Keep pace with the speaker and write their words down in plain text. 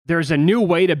There's a new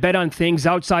way to bet on things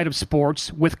outside of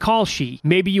sports with Kalshi.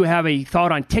 Maybe you have a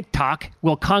thought on TikTok.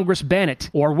 Will Congress ban it?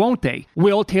 Or won't they?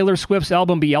 Will Taylor Swift's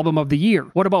album be Album of the Year?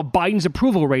 What about Biden's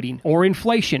approval rating? Or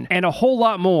inflation? And a whole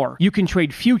lot more. You can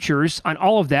trade futures on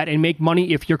all of that and make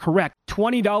money if you're correct.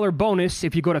 $20 bonus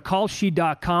if you go to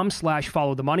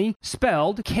kalshi.com/followthemoney,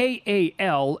 spelled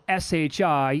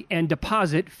KALSHI, and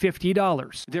deposit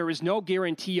 $50. There is no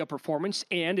guarantee of performance,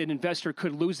 and an investor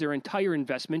could lose their entire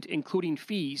investment, including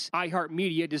fees.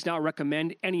 iHeartMedia does not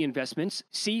recommend any investments.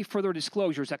 See further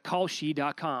disclosures at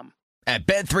kalshi.com. At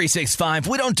Bet365,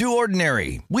 we don't do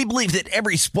ordinary. We believe that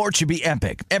every sport should be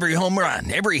epic. Every home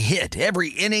run, every hit, every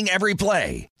inning, every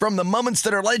play. From the moments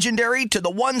that are legendary to the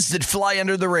ones that fly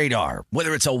under the radar.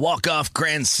 Whether it's a walk-off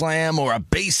grand slam or a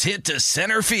base hit to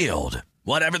center field.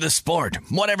 Whatever the sport,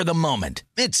 whatever the moment.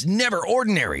 It's never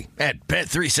ordinary at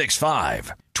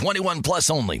Bet365. 21 plus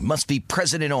only. Must be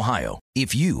present in Ohio.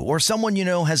 If you or someone you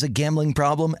know has a gambling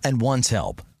problem and wants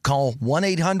help, call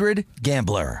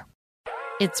 1-800-GAMBLER.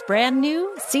 It's brand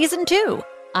new, Season 2.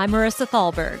 I'm Marissa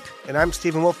Thalberg. And I'm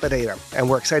Stephen Wolf-Bedeta. And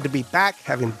we're excited to be back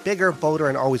having bigger, bolder,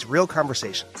 and always real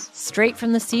conversations. Straight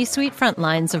from the C-suite front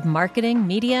lines of marketing,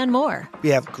 media, and more. We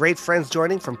have great friends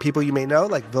joining from people you may know,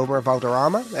 like Vilmer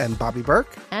Valderrama and Bobby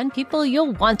Burke. And people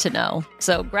you'll want to know.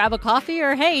 So grab a coffee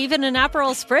or, hey, even an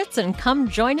Aperol Spritz and come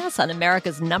join us on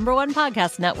America's #1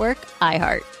 podcast network,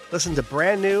 iHeart. Listen to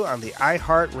Brand New on the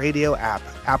iHeart Radio app,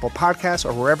 Apple Podcasts,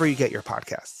 or wherever you get your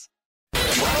podcasts.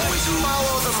 Always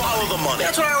follow the money.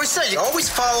 That's what I always say. You always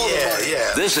follow the money.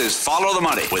 Yeah. This is Follow the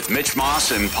Money with Mitch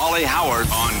Moss and Paulie Howard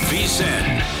on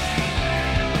VSiN.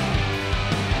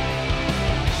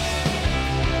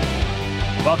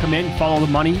 Welcome in. Follow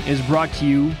the Money is brought to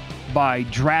you by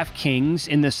DraftKings.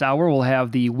 In this hour, we'll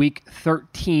have the Week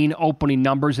 13 opening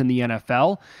numbers in the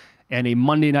NFL and a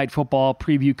Monday Night Football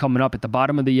preview coming up at the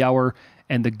bottom of the hour,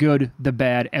 and the good, the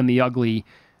bad, and the ugly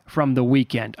from the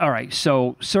weekend. All right,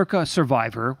 so Circa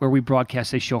Survivor, where we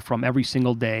broadcast this show from every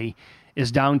single day,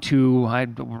 is down to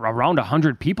around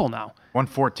 100 people now.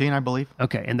 114, I believe.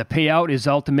 Okay, and the payout is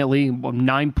ultimately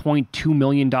 $9.2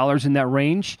 million in that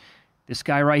range. This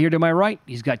guy right here to my right,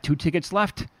 he's got 2 tickets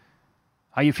left.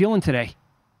 How you feeling today?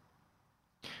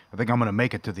 I think I'm going to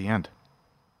make it to the end.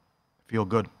 Feel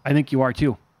good. I think you are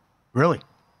too. Really?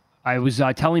 I was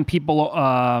telling people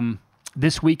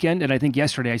this weekend, and I think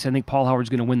yesterday, I said I think Paul Howard's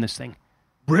going to win this thing.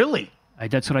 Really?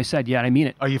 That's what I said. Yeah, I mean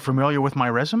it. Are you familiar with my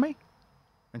resume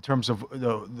in terms of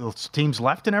the teams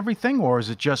left and everything, or is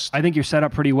it just... I think you're set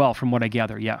up pretty well from what I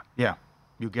gather, yeah. Yeah,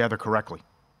 you gather correctly.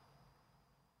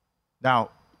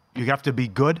 Now, you have to be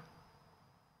good.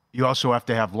 You also have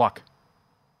to have luck.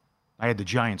 I had the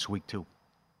Giants week 2.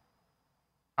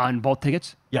 On both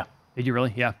tickets? Yeah. Did you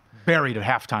really? Yeah. Buried at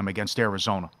halftime against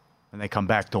Arizona, and they come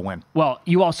back to win. Well,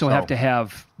 you also have to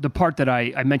have the part that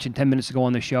I mentioned 10 minutes ago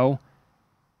on the show.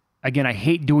 Again, I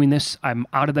hate doing this. I'm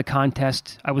out of the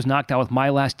contest. I was knocked out with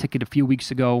my last ticket a few weeks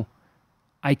ago.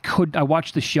 I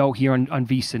watched the show here on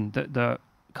VSiN, the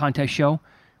contest show,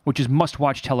 which is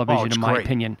must-watch television in my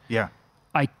opinion. Yeah.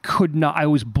 I could not. I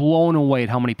was blown away at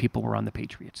how many people were on the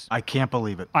Patriots. I can't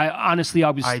believe it.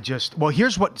 Well,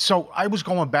 here's what. So I was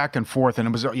going back and forth, and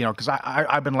it was, because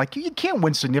I've been like, you can't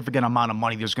win significant amount of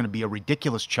money. There's going to be a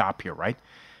ridiculous chop here, right?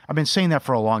 I've been saying that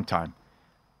for a long time.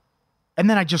 And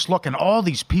then I just look, and all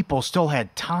these people still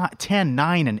had 10,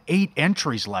 9, and 8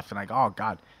 entries left, and I go, oh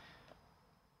God.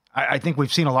 I think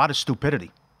we've seen a lot of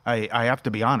stupidity. I have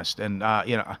to be honest, and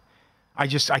I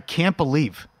can't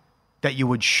believe that you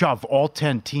would shove all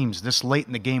 10 teams this late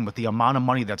in the game with the amount of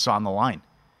money that's on the line.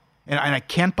 And I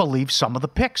can't believe some of the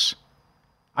picks.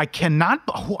 I cannot.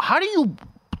 How do you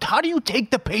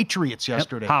take the Patriots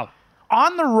yesterday? How?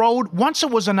 On the road, once it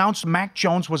was announced Mac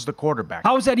Jones was the quarterback.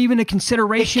 How is that even a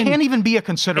consideration? It can't even be a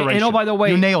consideration. And oh, by the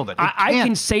way, you nailed it. I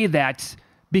can say that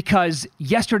because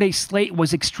yesterday's slate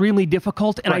was extremely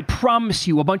difficult, and I promise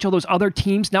you a bunch of those other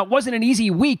teams, now it wasn't an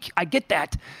easy week, I get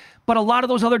that, but a lot of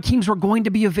those other teams were going to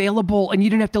be available, and you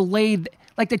didn't have to lay,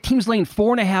 like the team's laying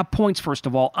 4.5 points, first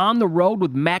of all, on the road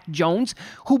with Mac Jones,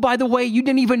 who, by the way, you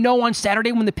didn't even know on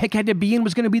Saturday when the pick had to be in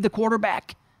was going to be the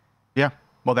quarterback. Yeah,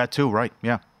 well, that too, right,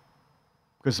 yeah.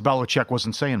 Because Belichick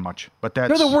wasn't saying much. But they're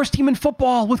the worst team in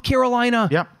football with Carolina.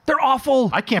 Yep. They're awful.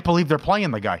 I can't believe they're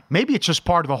playing the guy. Maybe it's just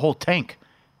part of the whole tank.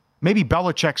 Maybe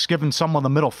Belichick's giving someone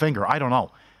the middle finger. I don't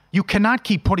know. You cannot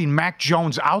keep putting Mac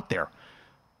Jones out there.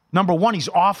 Number one, he's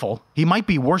awful. He might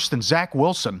be worse than Zach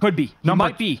Wilson. Could be. He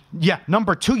might be. Yeah.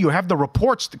 Number two, you have the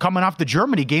reports coming off the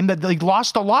Germany game that they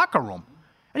lost the locker room.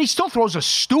 And he still throws a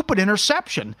stupid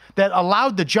interception that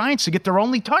allowed the Giants to get their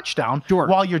only touchdown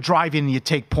while you're driving and you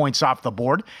take points off the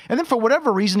board. And then for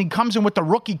whatever reason, he comes in with the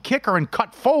rookie kicker and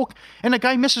cut Folk, and the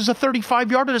guy misses a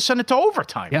 35-yarder to send it to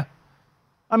overtime. Yeah.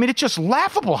 I mean, it's just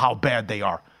laughable how bad they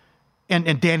are.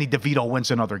 And Danny DeVito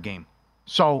wins another game.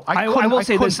 So I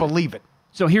couldn't believe it.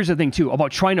 So here's the thing, too,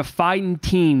 about trying to find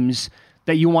teams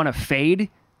that you want to fade.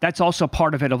 That's also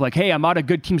part of it of like, hey, I'm out of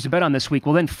good teams to bet on this week.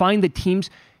 Well, then find the teams.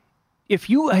 If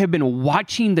you have been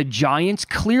watching the Giants,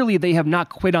 clearly they have not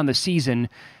quit on the season.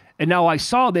 And now I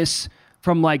saw this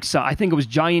from I think it was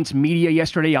Giants media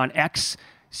yesterday on X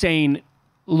saying,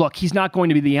 look, he's not going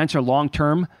to be the answer long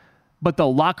term, but the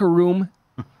locker room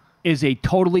is a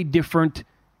totally different,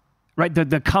 right?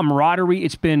 The camaraderie,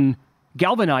 it's been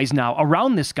galvanized now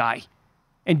around this guy.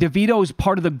 And DeVito is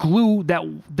part of the glue that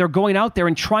they're going out there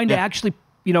and trying to actually,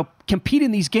 compete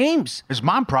in these games. His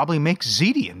mom probably makes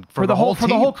ziti for the whole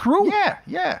crew.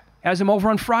 Yeah. Has him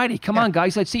over on Friday. Come on,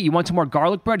 guys, let's see. You want some more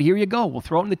garlic bread? Here you go. We'll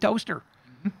throw it in the toaster.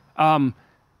 Mm-hmm.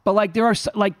 But there are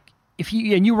if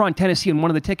you were on Tennessee and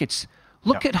one of the tickets,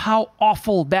 look at how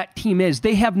awful that team is.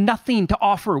 They have nothing to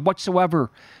offer whatsoever.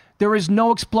 There is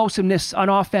no explosiveness on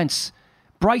offense.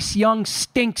 Bryce Young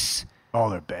stinks. Oh,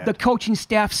 they're bad. The coaching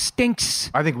staff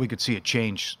stinks. I think we could see a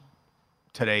change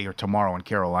today or tomorrow in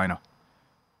Carolina.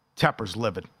 Tepper's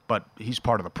livid, but he's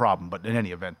part of the problem. But in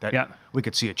any event, we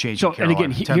could see a change in Carolina.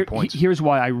 And again, 10 points. Here's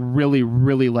why I really,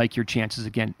 really like your chances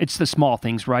again. It's the small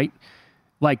things, right?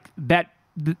 Like that,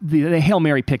 the Hail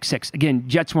Mary pick six. Again,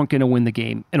 Jets weren't going to win the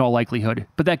game in all likelihood,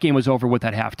 but that game was over with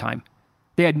at halftime.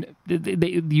 Do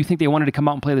you think they wanted to come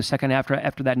out and play the second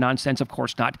after that nonsense? Of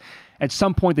course not. At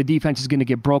some point, the defense is going to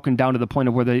get broken down to the point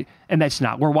of and that's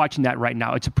not. We're watching that right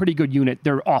now. It's a pretty good unit.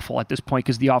 They're awful at this point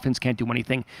because the offense can't do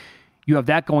anything. You have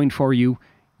that going for you.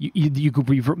 You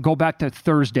could go back to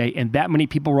Thursday, and that many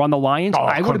people were on the Lions. Oh,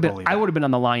 I would have been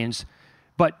on the Lions,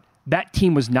 but that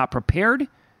team was not prepared.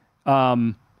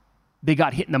 They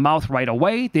got hit in the mouth right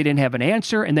away. They didn't have an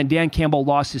answer, and then Dan Campbell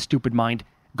lost his stupid mind.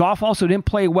 Goff also didn't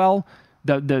play well.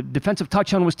 The defensive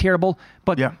touchdown was terrible,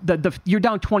 but you're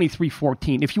down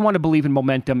 23-14. If you want to believe in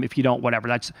momentum, if you don't,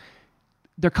 whatever.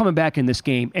 They're coming back in this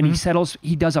game, and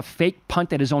he does a fake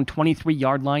punt at his own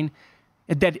 23-yard line.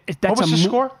 That's what was the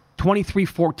score?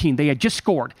 23-14. They had just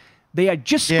scored.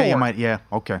 Yeah,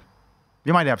 okay.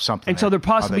 You might have something. And so they're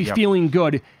possibly feeling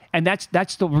good, and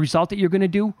that's the result that you're going to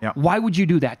do. Yep. Why would you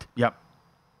do that? Yep.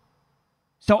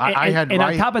 So on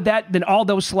top of that, then all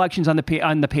those selections on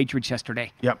the Patriots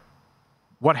yesterday. Yep.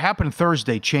 What happened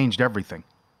Thursday changed everything.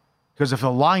 Because if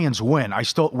the Lions win,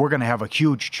 we're going to have a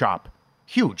huge chop.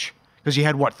 Huge. Because you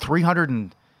had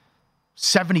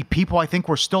 370 people I think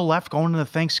were still left going into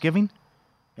Thanksgiving?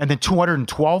 And then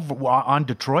 212 on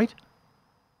Detroit?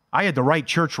 I had the right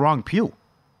church, wrong pew.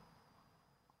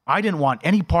 I didn't want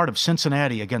any part of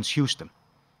Cincinnati against Houston.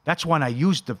 That's when I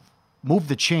move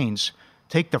the chains,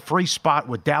 take the free spot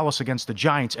with Dallas against the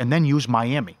Giants, and then use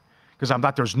Miami. Because I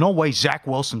thought there's no way Zach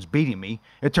Wilson's beating me.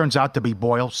 It turns out to be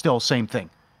Boyle, still same thing.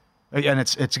 And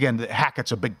it's again,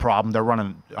 Hackett's a big problem. They're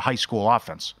running a high school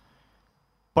offense.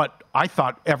 But I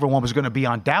thought everyone was going to be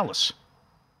on Dallas.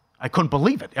 I couldn't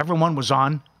believe it. Everyone was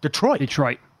on Detroit.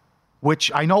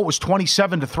 Which I know it was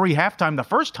 27-3 halftime the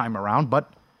first time around,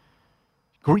 but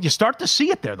you start to see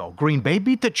it there, though. Green Bay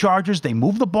beat the Chargers. They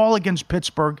moved the ball against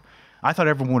Pittsburgh. I thought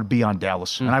everyone would be on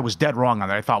Dallas, and I was dead wrong on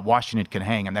that. I thought Washington can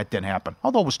hang, and that didn't happen.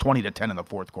 Although it was 20-10 in the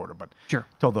fourth quarter, but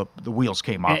until the wheels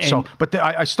came off.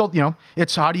 I still,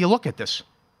 it's how do you look at this?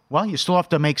 Well, you still have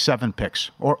to make 7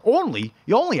 picks, or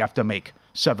you only have to make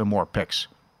 7 more picks.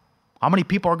 How many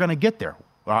people are going to get there?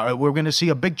 We're going to see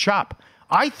a big chop.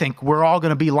 I think we're all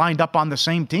going to be lined up on the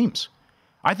same teams.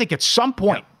 I think at some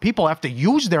point, people have to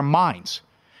use their minds,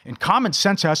 and common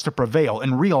sense has to prevail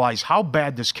and realize how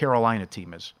bad this Carolina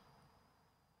team is.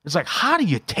 It's like, how do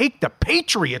you take the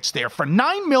Patriots there for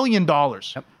 $9 million?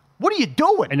 Yep. What are you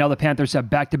doing? And now the Panthers have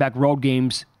back-to-back road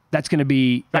games. That's going to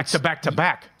be...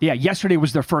 Back-to-back. Yeah, yesterday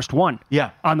was their first one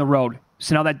on the road.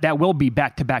 So now that will be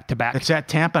back-to-back-to-back. It's at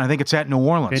Tampa, and I think it's at New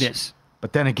Orleans. It is.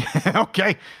 But then again,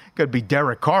 okay, could be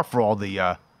Derek Carr for all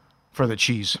the for the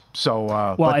cheese.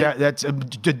 So, that's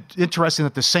interesting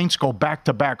that the Saints go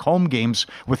back-to-back home games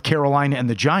with Carolina and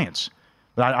the Giants.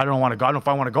 But I don't want to go. I don't know if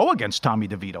I want to go against Tommy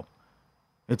DeVito.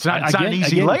 It's not an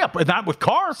easy layup. Not with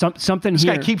Carr. This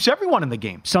guy keeps everyone in the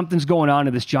game. Something's going on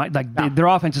in this Giant. Their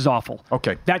offense is awful.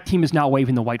 Okay. That team is now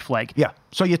waving the white flag. Yeah.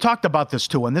 So you talked about this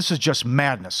too, and this is just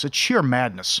madness. It's sheer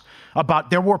madness.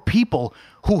 There were people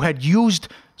who had used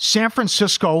San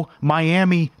Francisco,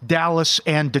 Miami, Dallas,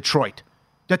 and Detroit.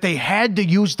 That they had to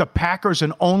use the Packers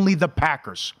and only the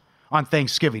Packers on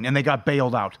Thanksgiving, and they got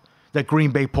bailed out. that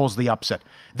Green Bay pulls the upset.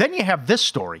 Then you have this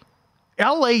story.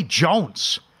 L.A.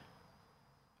 Jones.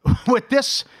 With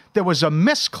this, there was a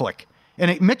misclick.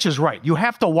 And Mitch is right. You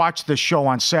have to watch this show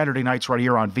on Saturday nights right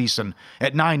here on VSiN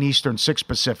at 9 Eastern, 6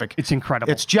 Pacific. It's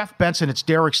incredible. It's Jeff Benson, it's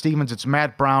Derek Stevens, it's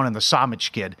Matt Brown, and the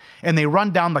Samich kid. And they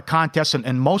run down the contest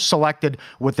and most selected.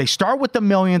 They start with the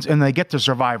millions and they get to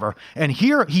Survivor. And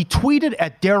here he tweeted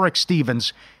at Derek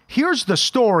Stevens, here's the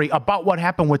story about what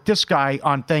happened with this guy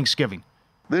on Thanksgiving.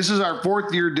 This is our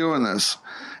 4th year doing this.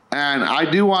 And I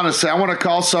do want to say, I want to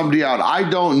call somebody out. I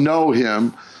don't know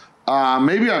him.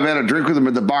 Maybe I've had a drink with him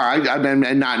at the bar. I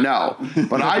may not know,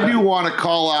 but I do want to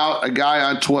call out a guy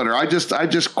on Twitter. I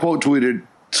just quote tweeted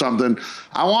something.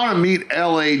 I want to meet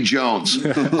L.A. Jones.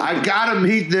 I got to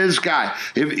meet this guy.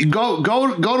 If you go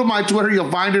to my Twitter,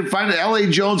 you'll find it. Find it. L.A.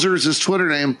 Jones is his Twitter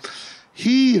name.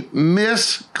 He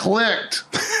misclicked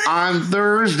on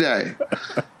Thursday.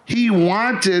 He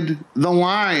wanted the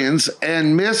Lions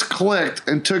and misclicked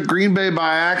and took Green Bay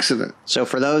by accident. So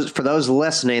for those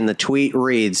listening, the tweet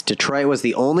reads, Detroit was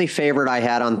the only favorite I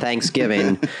had on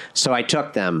Thanksgiving, so I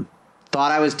took them.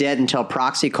 Thought I was dead until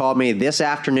Proxy called me this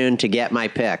afternoon to get my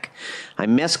pick. I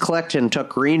misclicked and took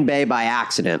Green Bay by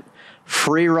accident.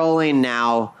 Free rolling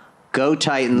now. Go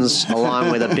Titans,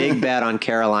 along with a big bet on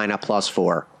Carolina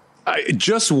 +4.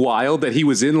 Just wild that he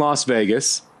was in Las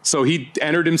Vegas. So he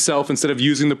entered himself instead of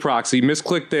using the proxy,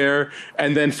 misclicked there,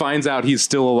 and then finds out he's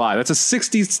still alive. That's a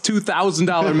 $62,000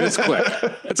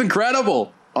 misclick. That's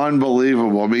incredible.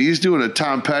 Unbelievable. I mean, he's doing a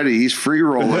Tom Petty. He's free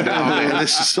rolling down, man.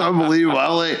 This is unbelievable.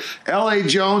 L.A.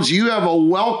 Jones, you have a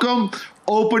welcome,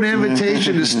 open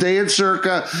invitation to stay at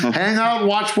Circa, hang out and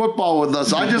watch football with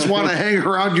us. I just want to hang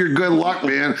around your good luck,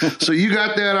 man. So you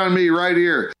got that on me right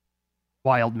here.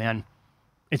 Wild, man.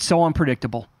 It's so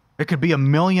unpredictable. It could be $1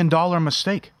 million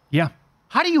mistake. Yeah.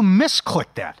 How do you misclick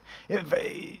that?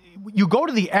 You go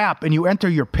to the app and you enter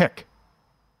your pick,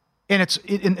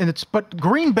 but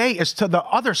Green Bay is to the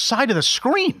other side of the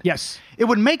screen. Yes. It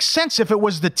would make sense if it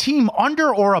was the team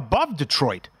under or above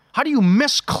Detroit. How do you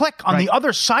misclick on the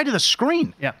other side of the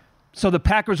screen? Yeah. So the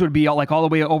Packers would be all the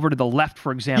way over to the left,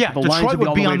 for example. Yeah, the Detroit Lions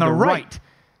would be on the right.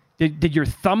 Did your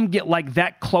thumb get like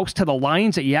that close to the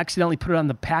Lions that you accidentally put it on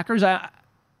the Packers?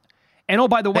 And oh,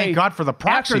 by the way, thank God for the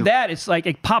proxy. After that, it's like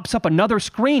it pops up another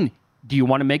screen. Do you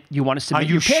want to submit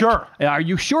your pick? Sure? Are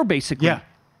you sure, basically? Yeah.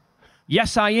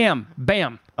 Yes, I am.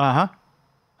 Bam. Uh-huh.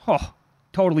 Oh,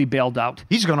 totally bailed out.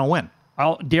 He's going to win.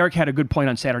 Derek had a good point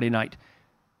on Saturday night.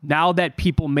 Now that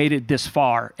people made it this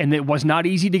far, and it was not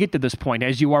easy to get to this point,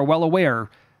 as you are well aware,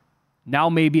 now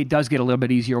maybe it does get a little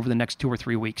bit easier over the next 2 or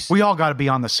 3 weeks. We all got to be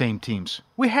on the same teams.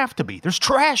 We have to be. There's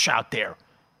trash out there.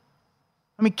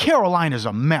 I mean, Carolina's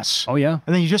a mess. Oh, yeah.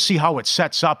 And then you just see how it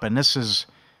sets up, and this is,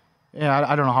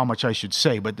 I don't know how much I should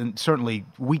say, but then certainly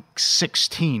week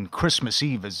 16, Christmas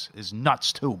Eve is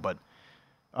nuts too, but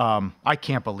I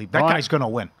can't believe that guy's going to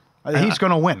win. He's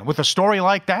going to win. With a story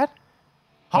like that,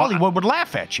 Hollywood would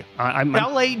laugh at you.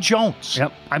 L.A. Jones.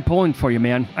 Yep, I'm pulling for you,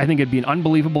 man. I think it'd be an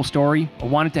unbelievable story. I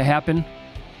want it to happen,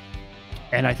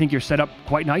 and I think you're set up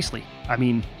quite nicely. I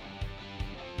mean,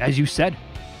 as you said,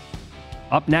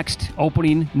 up next,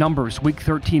 opening numbers, Week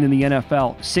 13 in the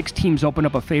NFL. 6 teams open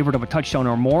up a favorite of a touchdown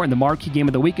or more, and the marquee game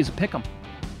of the week is a pick'em.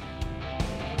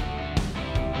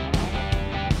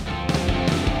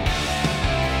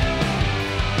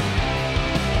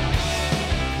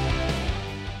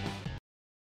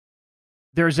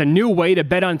 There's a new way to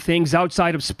bet on things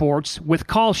outside of sports with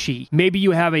Kalshi. Maybe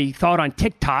you have a thought on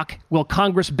TikTok. Will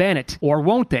Congress ban it? Or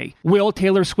won't they? Will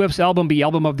Taylor Swift's album be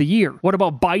Album of the Year? What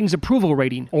about Biden's approval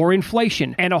rating? Or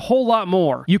inflation? And a whole lot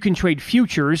more. You can trade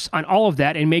futures on all of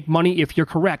that and make money if you're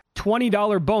correct.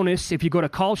 $20 bonus if you go to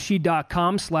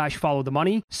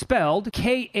kalshi.com/followthemoney, spelled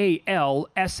KALSHI,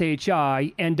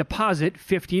 and deposit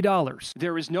 $50.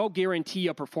 There is no guarantee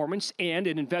of performance, and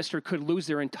an investor could lose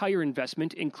their entire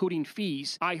investment, including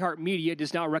fees. iHeartMedia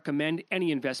does not recommend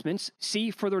any investments.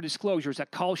 See further disclosures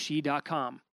at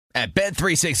kalshi.com. At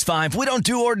Bet365, we don't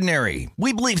do ordinary.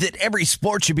 We believe that every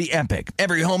sport should be epic.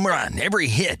 Every home run, every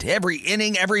hit, every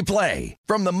inning, every play.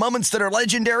 From the moments that are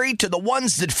legendary to the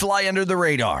ones that fly under the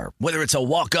radar. Whether it's a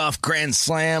walk-off grand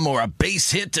slam or a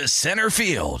base hit to center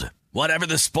field. Whatever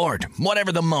the sport,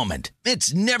 whatever the moment.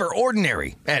 It's never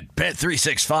ordinary at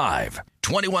Bet365.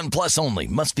 21 plus only.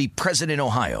 Must be present in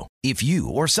Ohio. If you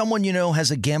or someone you know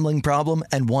has a gambling problem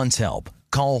and wants help,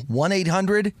 call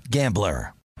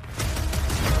 1-800-GAMBLER.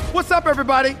 What's up,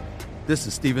 everybody? This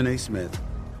is Stephen A. Smith.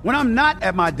 When I'm not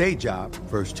at my day job,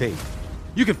 First Take,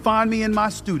 you can find me in my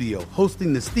studio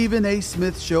hosting the Stephen A.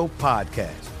 Smith Show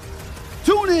podcast.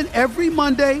 Tune in every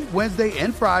Monday, Wednesday,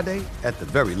 and Friday at the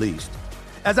very least.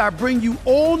 as I bring you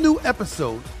all new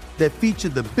episodes that feature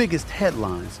the biggest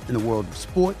headlines in the world of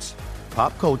sports,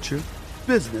 pop culture,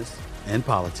 business, and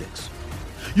politics.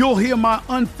 You'll hear my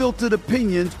unfiltered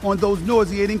opinions on those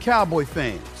nauseating Cowboy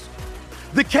fans,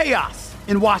 the chaos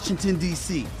in Washington,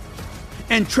 D.C.,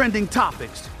 and trending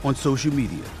topics on social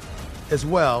media, as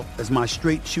well as my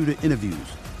straight shooter interviews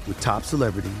with top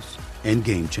celebrities and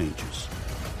game changers.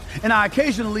 And I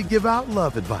occasionally give out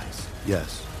love advice.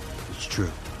 Yes, it's true.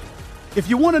 If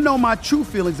you want to know my true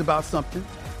feelings about something,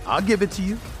 I'll give it to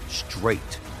you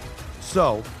straight.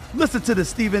 So listen to the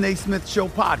Stephen A. Smith Show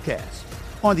podcast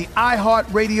on the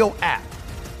iHeartRadio app,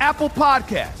 Apple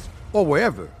Podcasts, or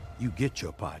wherever you get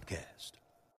your podcast.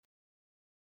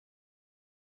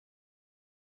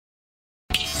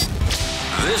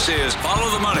 This is Follow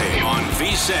the Money on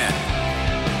VSiN.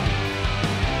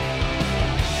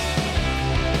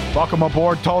 Welcome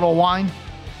aboard Total Wine.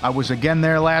 I was again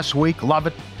there last week. Love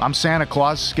it. I'm Santa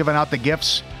Claus, giving out the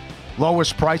gifts.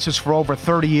 Lowest prices for over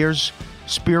 30 years.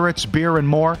 Spirits, beer, and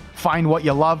more. Find what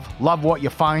you love what you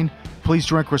find. Please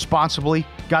drink responsibly.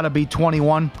 Got to be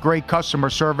 21. Great customer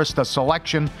service. The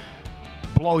selection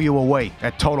blow you away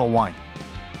at Total Wine.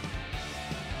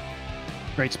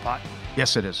 Great spot.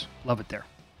 Yes, it is. Love it there.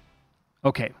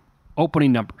 Okay,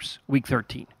 opening numbers, Week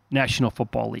 13, National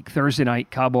Football League. Thursday night,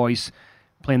 Cowboys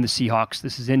playing the Seahawks.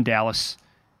 This is in Dallas.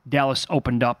 Dallas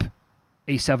opened up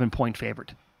a 7-point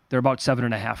favorite. They're about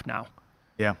 7.5 now.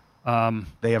 Yeah.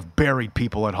 They have buried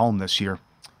people at home this year.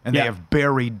 And they have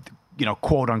buried,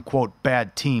 quote-unquote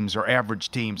bad teams or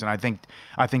average teams. And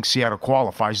I think Seattle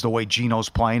qualifies the way Geno's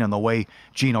playing and the way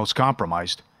Geno's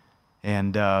compromised.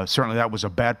 And certainly that was a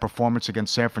bad performance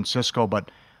against San Francisco, but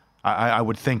I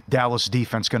would think Dallas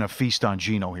defense going to feast on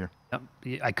Geno here.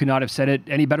 I could not have said it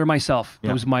any better myself.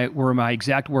 Yeah. Those were my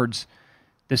exact words.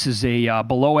 This is a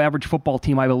below-average football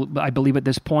team, I believe, at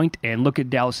this point. And look at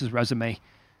Dallas's resume.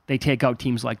 They take out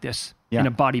teams like this in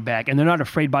a body bag. And they're not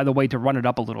afraid, by the way, to run it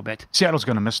up a little bit. Seattle's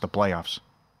going to miss the playoffs.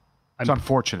 It's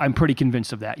unfortunate. I'm pretty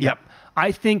convinced of that. Yep.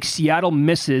 I think Seattle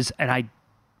misses, and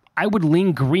I would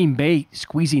lean Green Bay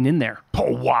squeezing in there.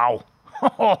 Oh, wow.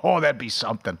 Oh, that'd be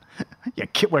something.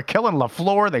 We're killing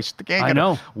LaFleur. I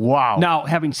know. Wow. Now,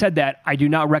 having said that, I do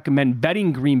not recommend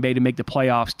betting Green Bay to make the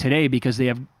playoffs today because they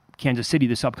have Kansas City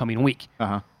this upcoming week.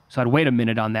 Uh-huh. So I'd wait a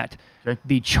minute on that. Okay.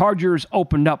 The Chargers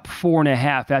opened up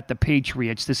 4.5 at the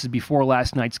Patriots. This is before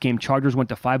last night's game. Chargers went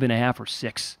to 5.5 or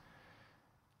 6.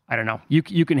 I don't know. You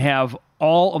can have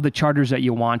all of the Chargers that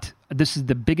you want. This is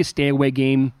the biggest stay-away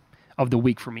game of the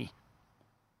week for me.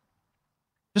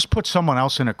 Just put someone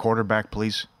else in a quarterback,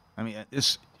 please. I mean,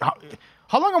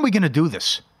 how long are we going to do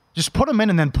this? Just put him in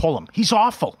and then pull him. He's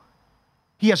awful.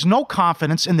 He has no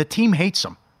confidence, and the team hates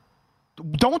him.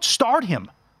 Don't start him.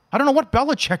 I don't know what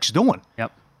Belichick's doing.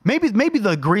 Yep. Maybe the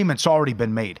agreement's already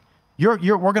been made. We're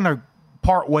going to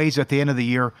part ways at the end of the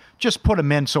year. Just put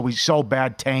him in so he's so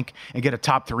bad, tank, and get a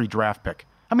top 3 draft pick.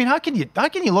 I mean, how can you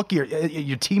look at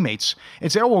your teammates and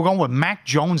say, oh, we're going with Mac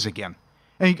Jones again?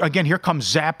 And again, here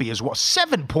comes Zappy as well.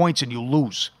 7 points and you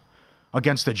lose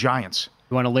against the Giants.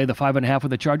 You want to lay the 5.5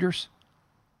 with the Chargers?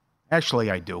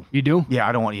 Actually, I do. You do? Yeah,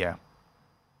 I don't want. Yeah.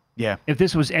 If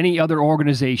this was any other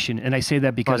organization, and I say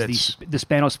that because the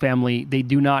Spanos family, they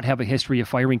do not have a history of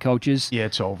firing coaches. Yeah,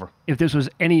 it's over. If this was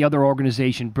any other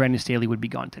organization, Brandon Staley would be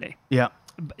gone today. Yeah.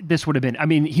 This would have been. I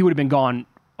mean, he would have been gone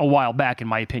a while back, in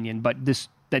my opinion. But this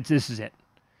is it.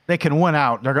 They can win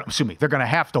out. They're going to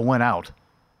have to win out.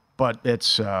 But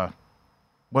it's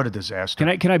what a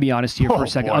disaster. Can I be honest here for a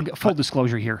second? Full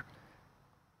disclosure here.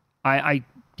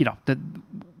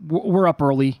 We're up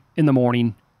early in the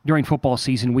morning during football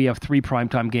season. We have 3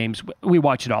 primetime games. We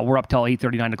watch it all. We're up till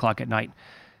 8:30, 9 o'clock at night.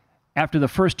 After the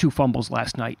first 2 fumbles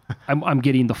last night, I'm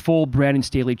getting the full Brandon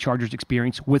Staley Chargers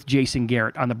experience with Jason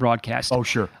Garrett on the broadcast. Oh,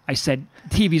 sure. I said,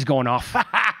 TV's going off.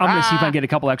 I'm going to see if I can get a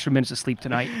couple extra minutes of sleep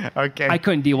tonight. Okay. I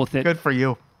couldn't deal with it. Good for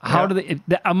you. How do they,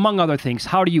 among other things,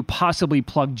 how do you possibly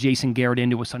plug Jason Garrett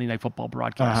into a Sunday Night Football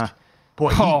broadcast?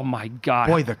 Boy, my God.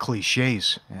 Boy, the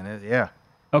cliches. Yeah.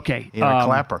 Okay.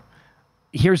 Clapper.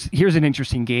 Here's an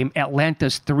interesting game.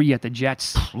 Atlanta's 3 at the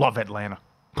Jets. Love Atlanta.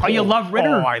 Oh, you love Ritter?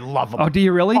 Oh, I love him. Oh, do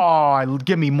you really? Oh,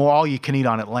 give me more. All you can eat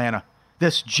on Atlanta.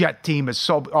 This Jet team is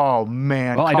so... Oh,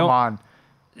 man, come on.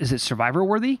 Is it Survivor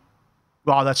worthy?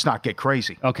 Well, let's not get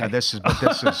crazy. Okay. This is.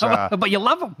 But you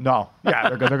love them. No. Yeah,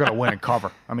 they're going to win and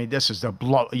cover. I mean, this is the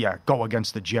blow. Yeah, go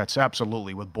against the Jets.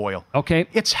 Absolutely, with Boyle. Okay.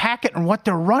 It's Hackett and what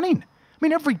they're running. I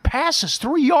mean, every pass is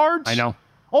 3 yards. I know.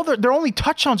 Oh, their only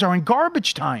touchdowns are in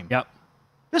garbage time. Yep.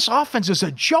 This offense is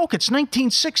a joke. It's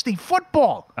 1960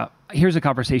 football. Here's a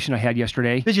conversation I had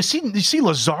yesterday. Did you see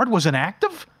Lazard was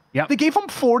inactive? Yeah. They gave him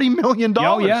 $40 million.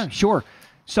 Oh, yeah, sure.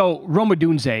 So Roma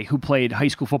Dunze, who played high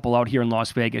school football out here in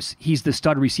Las Vegas, he's the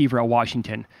stud receiver at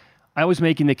Washington. I was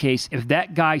making the case, if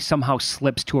that guy somehow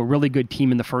slips to a really good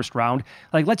team in the first round,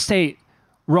 like let's say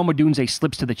Roma Dunze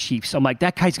slips to the Chiefs, I'm like,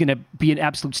 that guy's going to be an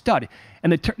absolute stud.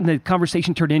 And the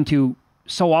conversation turned into,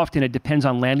 so often it depends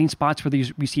on landing spots for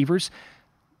these receivers.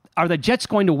 Are the Jets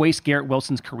going to waste Garrett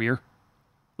Wilson's career?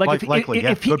 Likely,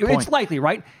 yeah. Good point. It's likely,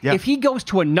 right? Yeah. If he goes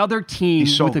to another team,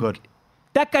 he's so good.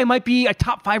 That guy might be a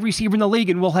top 5 receiver in the league,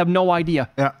 and we'll have no idea.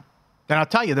 Yeah. And I'll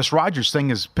tell you, this Rodgers thing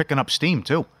is picking up steam,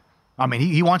 too. I mean,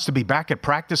 he wants to be back at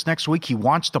practice next week. He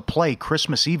wants to play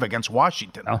Christmas Eve against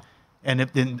Washington. Oh. And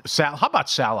how about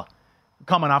Salah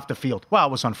coming off the field? Well,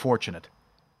 it was unfortunate.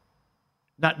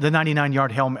 Not the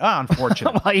 99-yard helmet.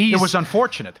 Unfortunate. Well, it was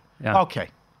unfortunate. Yeah. Okay.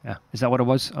 Yeah. Is that what it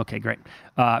was? Okay, great.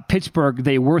 Pittsburgh,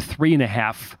 they were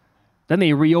 3.5. Then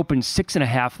they reopened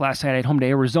 6.5 last night at home to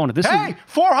Arizona.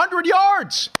 400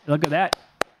 yards. Look at that.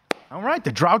 All right,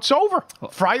 the drought's over.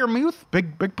 Freiermuth,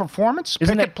 big performance.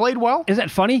 Pickett played well. Isn't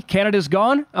that funny? Canada's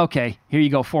gone? Okay, here you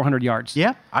go, 400 yards.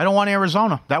 Yeah, I don't want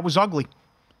Arizona. That was ugly.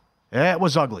 Yeah, it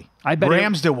was ugly. I bet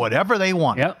Rams did whatever they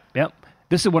want. Yep.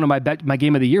 This is one of my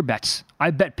game of the year bets. I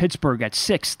bet Pittsburgh at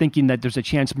 6, thinking that there's a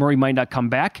chance Murray might not come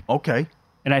back. Okay.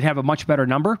 And I'd have a much better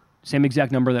number. Same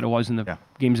exact number that it was in the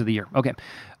games of the year. Okay.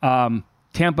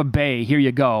 Tampa Bay, here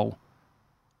you go.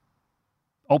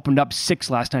 Opened up 6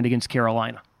 last night against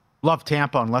Carolina. Love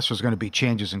Tampa unless there's going to be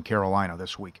changes in Carolina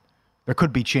this week. There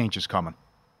could be changes coming.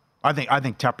 I think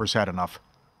Tepper's had enough.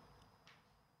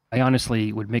 I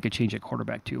honestly would make a change at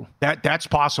quarterback too. That's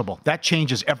possible. That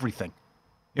changes everything.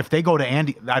 If they go to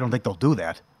Andy, I don't think they'll do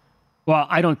that. Well,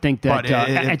 I don't think that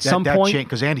at some point,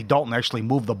 because Andy Dalton actually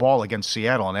moved the ball against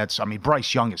Seattle, and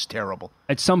Bryce Young is terrible.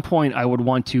 At some point, I would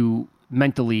want to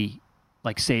mentally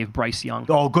save Bryce Young.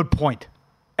 Oh, good point.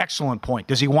 Excellent point.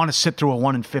 Does he want to sit through a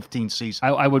 1-15 season?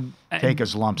 I would take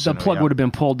his lumps. The plug would have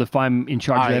been pulled if I'm in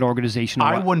charge of that organization.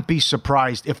 I wouldn't be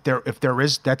surprised if there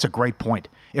is. That's a great point.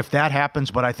 If that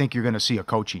happens, but I think you're going to see a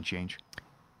coaching change.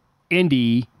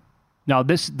 Indy. Now,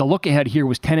 the look ahead here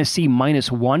was Tennessee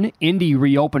 -1. Indy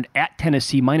reopened at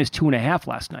Tennessee -2.5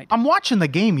 last night. I'm watching the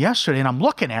game yesterday, and I'm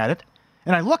looking at it,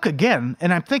 and I look again,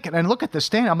 and I'm thinking, and I look at the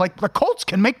stand, I'm like, the Colts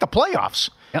can make the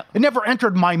playoffs. Yep. It never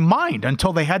entered my mind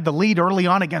until they had the lead early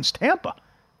on against Tampa,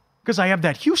 because I have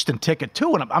that Houston ticket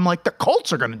too, and I'm like, the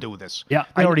Colts are going to do this. Yeah,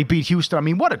 they already beat Houston. I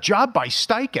mean, what a job by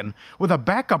Steichen with a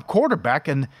backup quarterback,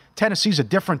 and Tennessee's a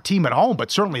different team at home,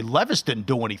 but certainly Levis didn't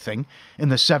do anything in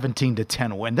the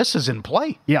 17-10 win. This is in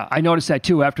play. Yeah, I noticed that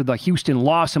too after the Houston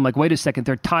loss. I'm like, wait a second,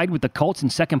 they're tied with the Colts in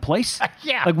second place?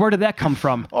 Yeah. Like, where did that come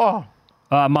from?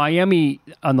 Miami,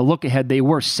 on the look ahead, they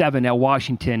were 7 at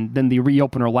Washington. Then the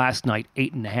reopener last night,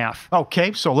 8.5.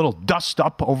 Okay, so a little dust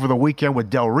up over the weekend with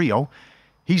Del Rio.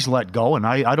 He's let go, and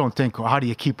I don't think, how do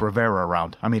you keep Rivera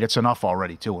around? I mean, it's enough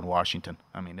already, too, in Washington.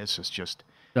 I mean, this is just,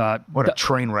 what a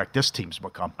train wreck this team's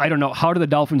become. I don't know. How do the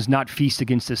Dolphins not feast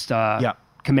against this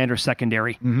Commander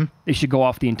secondary? Mm-hmm. They should go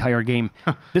off the entire game.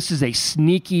 This is a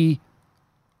sneaky,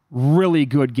 really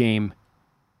good game.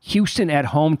 Houston at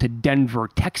home to Denver.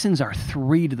 Texans are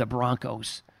 3 to the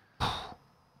Broncos.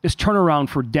 This turnaround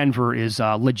for Denver is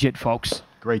legit, folks.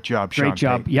 Great job, Sean Great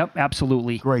job. Payton. Yep,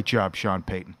 absolutely. Great job, Sean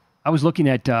Payton. I was looking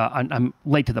at, I'm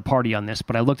late to the party on this,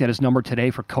 but I looked at his number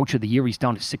today for Coach of the Year. He's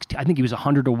down to 16. I think he was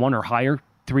 100-1 or higher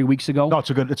 3 weeks ago. No,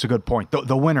 it's a good point.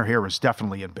 The winner here is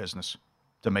definitely in business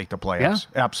to make the playoffs.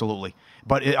 Yeah? Absolutely.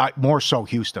 But more so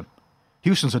Houston.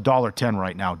 Houston's $1.10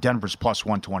 right now. Denver's plus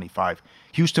 125.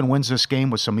 Houston wins this game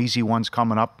with some easy ones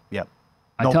coming up. Yep.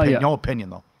 No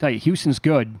opinion, though. Tell you, Houston's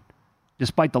good.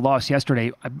 Despite the loss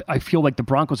yesterday, I feel like the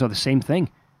Broncos are the same thing.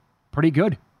 Pretty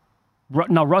good.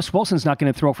 Now, Russ Wilson's not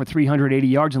going to throw for 380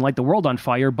 yards and light the world on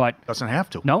fire, but... Doesn't have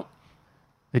to. No.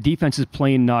 The defense is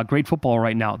playing great football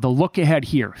right now. The look ahead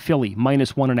here, Philly,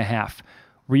 -1.5.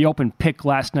 Reopened pick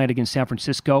last night against San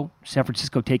Francisco. San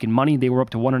Francisco taking money. They were up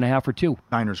to 1.5 or 2.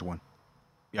 Niners win.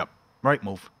 Yep. Right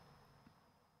move.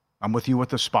 I'm with you with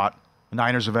the spot. The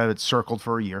Niners have had it circled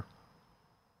for a year.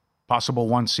 Possible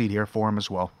 1 seed here for them as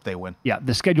well. They win. Yeah,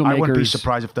 the schedule makers... I wouldn't be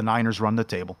surprised if the Niners run the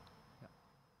table.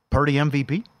 Purdy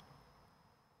MVP?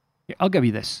 Yeah, I'll give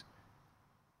you this.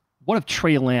 What if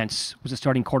Trey Lance was a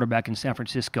starting quarterback in San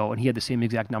Francisco and he had the same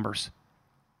exact numbers?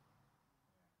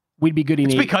 We'd be getting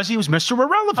because he was Mr.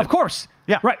 Irrelevant. Of course.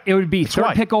 Yeah. Right. It would be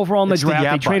third pick overall in the draft.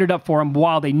 They traded up for him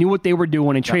while they knew what they were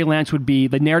doing, and Trey Lance would be,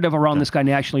 the narrative around this guy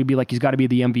nationally would be like he's got to be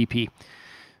the MVP.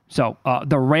 So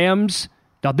the Rams,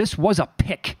 now this was a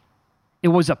pick. It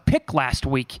was a pick last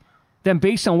week. Then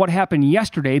based on what happened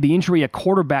yesterday, the injury at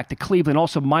quarterback to Cleveland,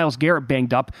 also Myles Garrett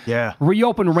banged up. Yeah.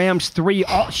 Reopened Rams 3,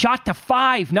 shot to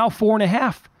 5, now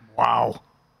 4.5. Wow.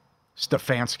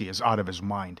 Stefanski is out of his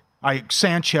mind.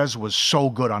 Sanchez was so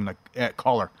good on the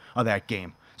color of that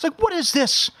game. It's like, what is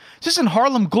this? This isn't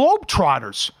Harlem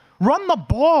Globetrotters. Run the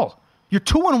ball. You're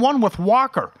 2-1 with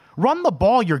Walker. Run the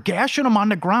ball. You're gashing him on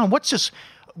the ground. What's this,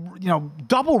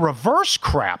 double reverse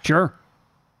crap? Sure.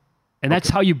 And that's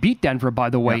how you beat Denver, by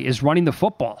the way, is running the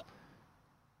football.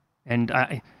 And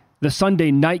the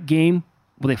Sunday night game,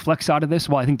 will they flex out of this?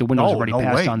 Well, I think the window's already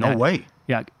passed on that. No way.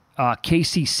 Yeah.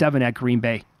 KC 7 at Green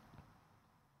Bay.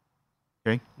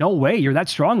 Okay. No way. You're that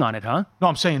strong on it, huh? No,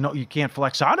 I'm saying no. You can't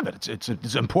flex out of it. It's an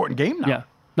important game now. Yeah.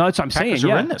 No, that's what I'm saying. Packers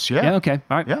are in this. Yeah. Yeah. Okay.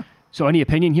 All right. Yeah. So, any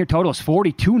opinion here? Total is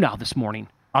 42 now this morning.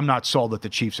 I'm not sold that the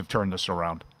Chiefs have turned this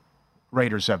around.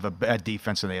 Raiders have a bad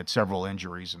defense, and they had several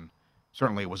injuries, and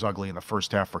certainly it was ugly in the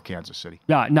first half for Kansas City.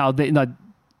 Yeah. Now the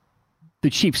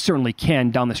Chiefs certainly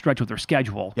can down the stretch with their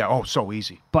schedule. Yeah. Oh, so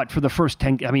easy. But for the first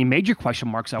 10, major question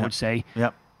marks, I would say.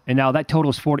 Yep. And now that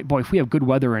total is 40. Boy, if we have good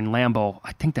weather in Lambeau,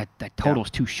 I think that total is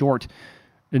too short.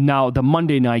 And now the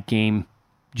Monday night game,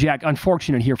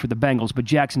 unfortunate here for the Bengals, but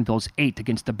Jacksonville's 8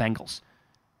 against the Bengals.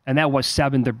 And that was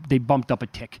 7. They bumped up a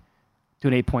tick to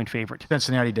an 8-point favorite.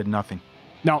 Cincinnati did nothing.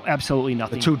 No, absolutely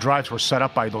nothing. The 2 drives were set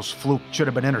up by those fluke, should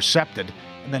have been intercepted.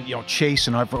 And then, Chase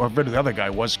and whoever the other guy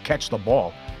was catch the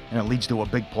ball, and it leads to a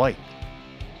big play.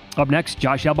 Up next,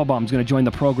 Josh Applebaum is going to join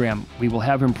the program. We will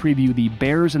have him preview the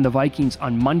Bears and the Vikings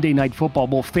on Monday Night Football.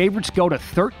 Will favorites go to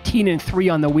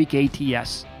 13-3 on the week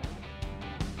ATS?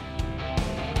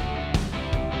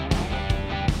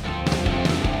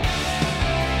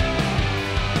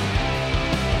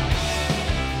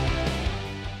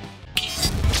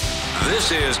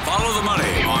 This is Follow the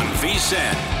Money on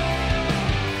VSiN.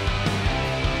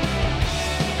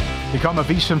 Become a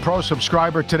VSiN Pro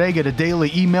subscriber today. Get a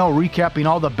daily email recapping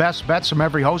all the best bets from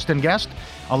every host and guest.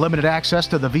 Unlimited access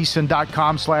to the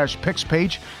vsin.com/picks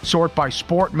page. Sort by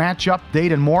sport, matchup,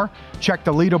 date, and more. Check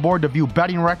the leaderboard to view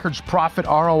betting records, profit,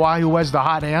 ROI, who has the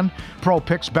hot hand, pro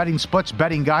picks, betting splits,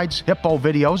 betting guides, hippo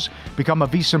videos. Become a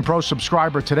VSiN Pro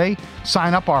subscriber today.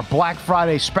 Sign up our Black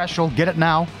Friday special. Get it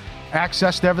now.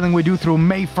 Access to everything we do through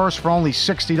May 1st for only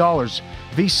 $60.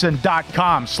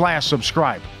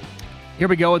 vsin.com/subscribe. Here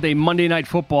we go with a Monday Night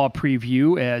Football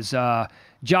preview as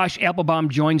Josh Applebaum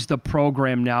joins the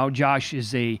program now. Josh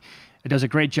does a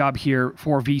great job here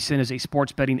for VSiN as a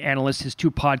sports betting analyst. His 2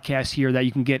 podcasts here that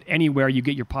you can get anywhere you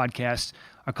get your podcasts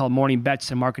are called Morning Bets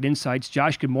and Market Insights.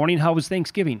 Josh, good morning. How was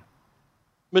Thanksgiving?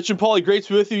 Mitch and Paulie, great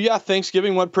to be with you. Yeah,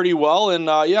 Thanksgiving went pretty well, and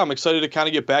I'm excited to kind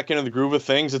of get back into the groove of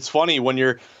things. It's funny when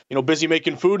you're busy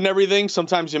making food and everything.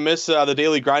 Sometimes you miss the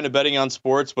daily grind of betting on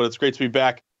sports, but it's great to be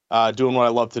back. Doing what I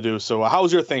love to do. So how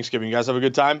was your Thanksgiving? You guys have a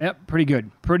good time? Yep, pretty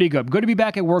good. Good to be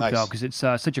back at work, though, because it's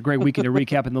such a great weekend to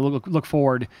recap and look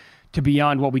forward to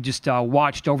beyond what we just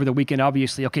watched over the weekend,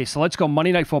 obviously. Okay, so let's go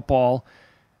Monday Night Football.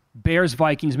 Bears,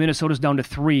 Vikings. Minnesota's down to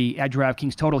 3 at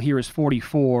DraftKings. Total here is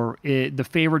 44. The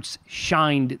favorites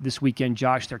shined this weekend,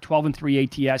 Josh. They're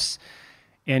 12-3 ATS.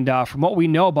 And from what we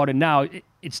know about it now,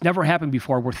 it's never happened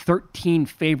before where 13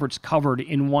 favorites covered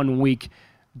in 1 week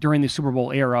during the Super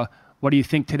Bowl era. What do you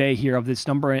think today here of this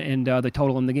number and the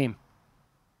total in the game?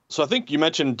 So I think you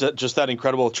mentioned just that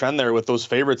incredible trend there with those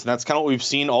favorites, and that's kind of what we've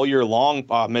seen all year long,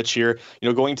 Mitch, here.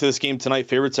 Going to this game tonight,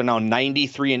 favorites are now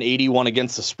 93-81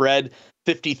 against the spread.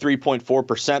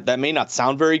 53.4%. That may not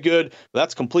sound very good, but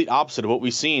that's complete opposite of what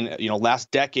we've seen,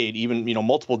 last decade, even,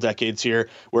 multiple decades here,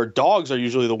 where dogs are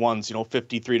usually the ones,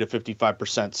 53 to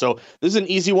 55%. So this is an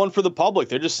easy one for the public.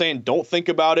 They're just saying, don't think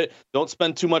about it. Don't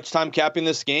spend too much time capping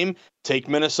this game. Take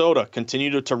Minnesota.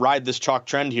 Continue to ride this chalk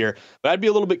trend here. But I'd be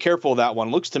a little bit careful of that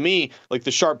one. Looks to me like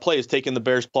the sharp play is taking the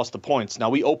Bears plus the points. Now,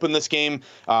 we open this game,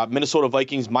 Minnesota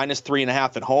Vikings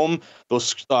 -3.5 at home.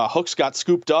 Those hooks got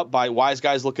scooped up by wise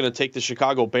guys looking to take the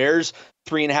Chicago Bears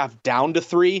 3.5 down to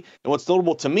 3. And what's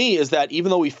notable to me is that even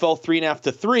though we fell 3.5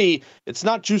 to 3, it's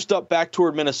not juiced up back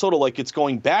toward Minnesota like it's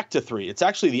going back to 3. It's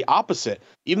actually the opposite.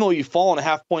 Even though you've fallen a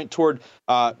half point toward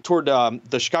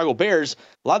the Chicago Bears,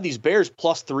 a lot of these Bears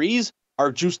plus 3s are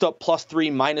juiced up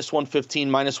 +3, -115,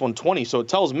 -120. So it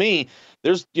tells me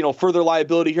there's, further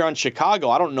liability here on Chicago.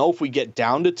 I don't know if we get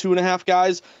down to 2.5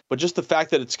 guys, but just the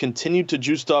fact that it's continued to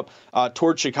juiced up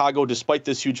toward Chicago despite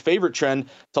this huge favorite trend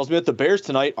tells me that the Bears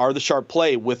tonight are the sharp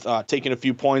play with taking a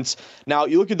few points. Now,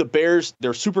 you look at the Bears,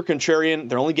 they're super contrarian.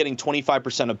 They're only getting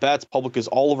 25% of bets. Public is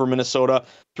all over Minnesota.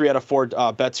 3 out of 4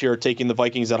 bets here are taking the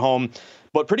Vikings at home.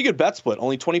 But pretty good bet split.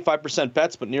 Only 25%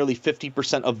 bets, but nearly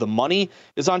 50% of the money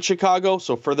is on Chicago.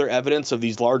 So further evidence of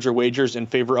these larger wagers in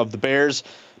favor of the Bears.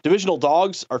 Divisional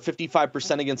dogs are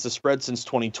 55% against the spread since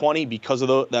 2020 because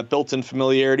of that built-in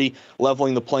familiarity,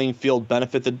 leveling the playing field,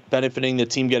 benefiting the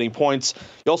team getting points.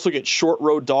 You also get short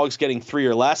road dogs getting 3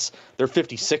 or less. They're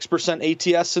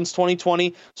 56% ATS since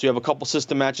 2020. So you have a couple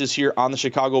system matches here on the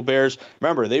Chicago Bears.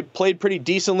 Remember, they played pretty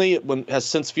decently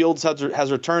since Fields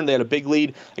has returned. They had a big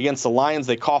lead against the Lions.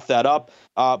 They coughed that up.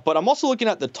 But I'm also looking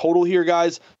at the total here,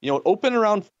 guys. It opened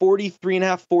around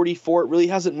 43.5, 44. It really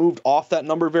hasn't moved off that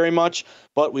number very much,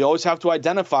 but we always have to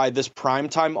identify this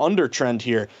primetime under trend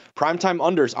here. Primetime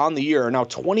unders on the year are now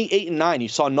 28-9. You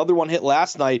saw another one hit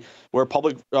last night where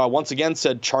public once again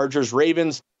said Chargers,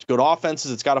 Ravens, good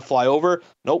offenses, it's got to fly over.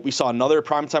 Nope, we saw another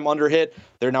primetime under hit.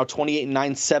 They're now 28-9,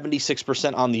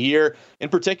 76% on the year. In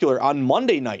particular, on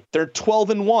Monday night, they're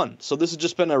 12-1. So this has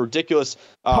just been a ridiculous,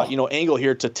 angle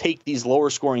here to take these lower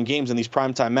scoring games in these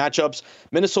primetime matchups.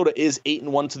 Minnesota is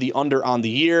 8-1 to the under on the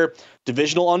year.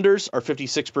 Divisional unders are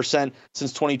 56%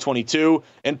 since 2022.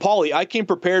 And Paulie, I came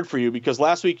prepared for you because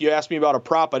last week you asked me about a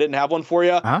prop. I didn't have one for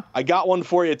you. I got one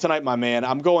for you tonight, my man.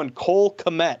 I'm going Cole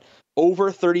Kmet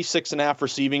over 36.5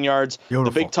 receiving yards.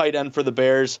 Beautiful. The big tight end for the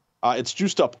Bears. It's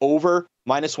juiced up over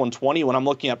 -120. When I'm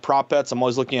looking at prop bets, I'm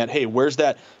always looking at, hey, who are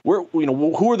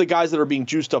the guys that are being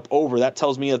juiced up over? That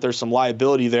tells me that there's some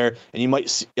liability there, and you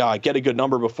might get a good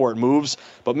number before it moves.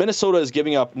 But Minnesota is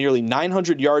giving up nearly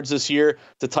 900 yards this year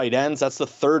to tight ends. That's the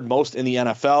third most in the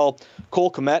NFL.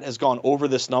 Cole Kmet has gone over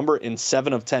this number in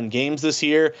 7 of 10 games this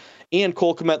year. And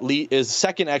Cole Kmet is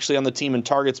second actually on the team in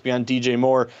targets behind DJ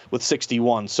Moore with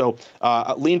 61. So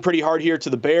lean pretty hard here to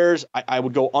the Bears. I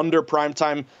would go under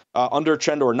primetime, under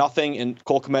trend or nothing. And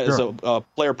Cole Kmet is a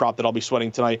player prop that I'll be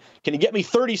sweating tonight. Can you get me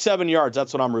 37 yards?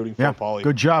 That's what I'm rooting for, Paulie.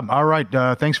 Good job. All right.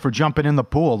 Thanks for jumping in the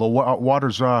pool. The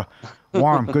water's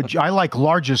warm. Good. I like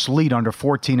largest lead under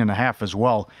 14.5 as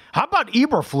well. How about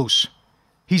Eberflus?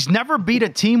 He's never beat a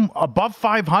team above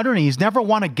 500, and he's never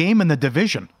won a game in the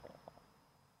division.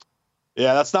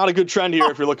 Yeah, that's not a good trend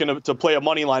here if you're looking to play a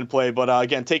money line play. But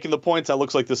again, taking the points, that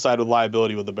looks like this side with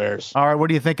liability with the Bears. All right, what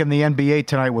do you think in the NBA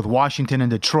tonight with Washington and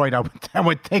Detroit? I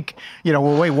would think, the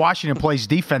way Washington plays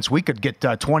defense, we could get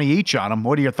 20 each on them.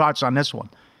 What are your thoughts on this one?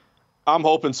 I'm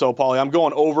hoping so, Paulie. I'm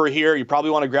going over here. You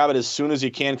probably want to grab it as soon as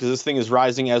you can because this thing is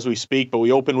rising as we speak. But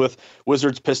we open with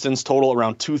Wizards Pistons total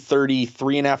around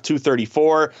 233.5,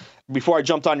 234. Before I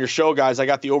jumped on your show, guys, I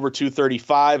got the over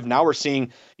 235. Now we're seeing,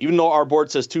 even though our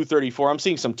board says 234, I'm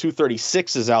seeing some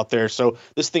 236s out there. So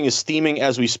this thing is steaming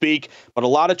as we speak, but a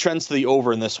lot of trends to the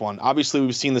over in this one. Obviously,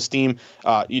 we've seen the steam.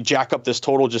 You jack up this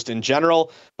total just in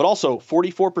general, but also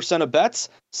 44% of bets,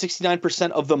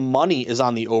 69% of the money is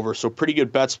on the over. So pretty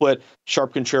good bet split.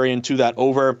 Sharp contrarian to that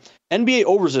over. NBA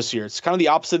overs this year, it's kind of the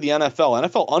opposite of the NFL.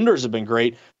 NFL unders have been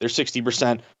great. They're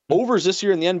 60%. Overs this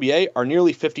year in the NBA are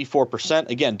nearly 54%.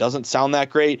 Again, doesn't sound that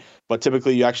great, but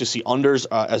typically you actually see unders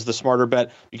as the smarter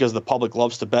bet because the public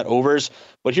loves to bet overs.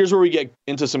 But here's where we get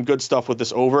into some good stuff with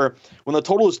this over. When the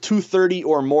total is 230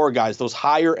 or more, guys, those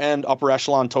higher end upper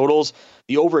echelon totals,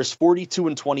 the over is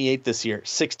 42-28 this year,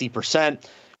 60%.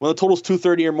 When the total's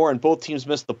 230 or more and both teams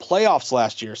missed the playoffs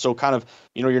last year, so kind of,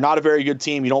 you're not a very good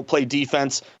team, you don't play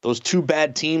defense, those two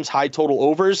bad teams, high total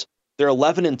overs, they're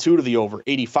 11-2 to the over,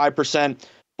 85%.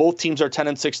 Both teams are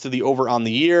 10-6 to the over on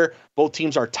the year. Both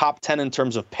teams are top 10 in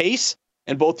terms of pace,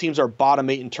 and both teams are bottom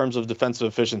 8 in terms of defensive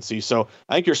efficiency. So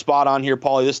I think you're spot on here,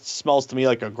 Paulie. This smells to me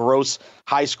like a gross,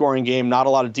 high-scoring game, not a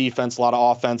lot of defense, a lot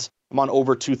of offense. I'm on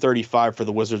over 235 for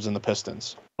the Wizards and the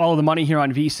Pistons. Follow the money here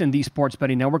on VSiN, the Sports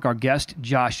Betting Network. Our guest,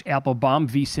 Josh Applebaum,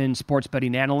 VSiN sports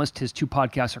betting analyst. His 2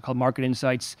 podcasts are called Market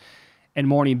Insights and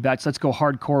Morning Bets. Let's go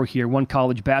hardcore here. One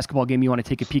college basketball game you want to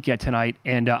take a peek at tonight.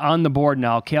 And on the board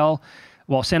now,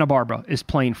 Santa Barbara is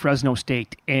playing Fresno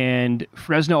State. And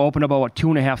Fresno opened up about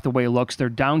 2.5 the way it looks. They're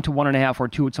down to 1.5 or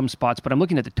 2 at some spots. But I'm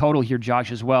looking at the total here,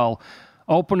 Josh, as well.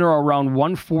 Opener around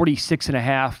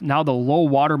 146.5. Now the low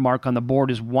water mark on the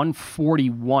board is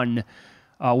 141.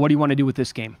 What do you want to do with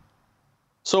this game?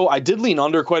 So I did lean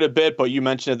under quite a bit, but you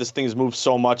mentioned that this thing has moved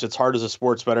so much. It's hard as a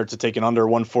sports bettor to take an under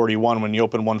 141 when you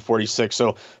open 146. So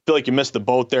I feel like you missed the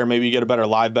boat there. Maybe you get a better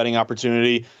live betting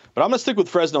opportunity. But I'm going to stick with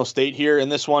Fresno State here in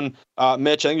this one.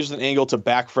 Mitch, I think there's an angle to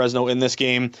back Fresno in this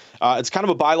game. It's kind of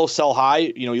a buy low, sell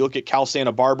high. You look at Cal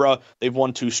Santa Barbara. They've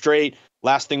won 2 straight.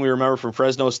 Last thing we remember from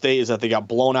Fresno State is that they got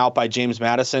blown out by James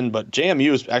Madison, but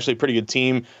JMU is actually a pretty good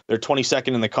team. They're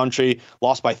 22nd in the country,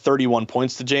 lost by 31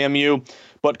 points to JMU.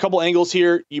 But a couple angles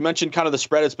here. You mentioned kind of the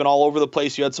spread. It's been all over the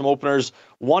place. You had some openers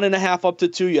 1.5 up to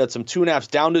 2. You had some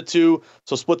 2.5s down to 2.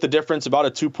 So split the difference, about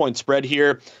a 2-point spread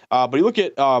here. But you look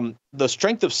at the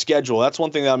strength of schedule. That's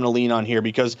one thing that I'm going to lean on here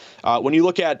because when you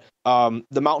look at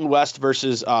the Mountain West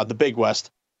versus the Big West,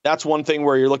 That's one thing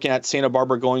where you're looking at Santa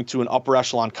Barbara going to an upper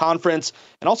echelon conference.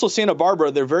 And also Santa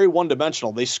Barbara, they're very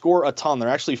one-dimensional. They score a ton. They're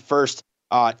actually first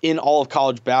in all of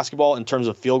college basketball in terms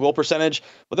of field goal percentage,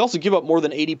 but they also give up more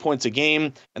than 80 points a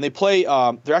game, and they play,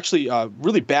 they're actually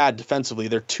really bad defensively.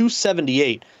 They're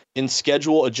 278 in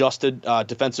schedule-adjusted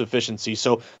defensive efficiency.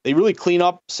 So they really clean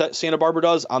up, Santa Barbara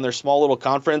does, on their small little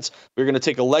conference. We're going to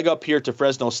take a leg up here to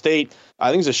Fresno State.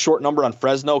 I think it's a short number on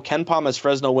Fresno. Ken Pom has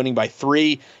Fresno winning by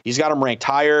 3. He's got them ranked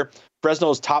higher.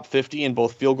 Fresno is top 50 in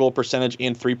both field goal percentage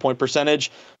and three-point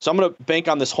percentage. So I'm going to bank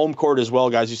on this home court as well,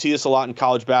 guys. You see this a lot in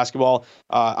college basketball.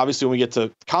 Obviously, when we get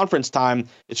to conference time,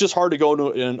 it's just hard to go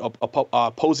to an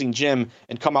opposing gym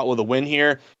and come out with a win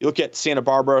here. You look at Santa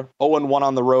Barbara, 0-1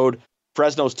 on the road.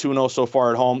 Fresno's 2-0 so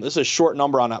far at home. This is a short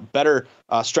number on a better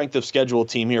strength of schedule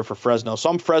team here for Fresno. So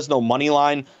I'm Fresno money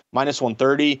line,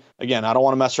 -130. Again, I don't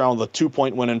want to mess around with a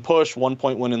 2-point win and push,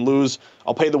 1-point win and lose.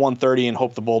 I'll pay the 130 and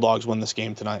hope the Bulldogs win this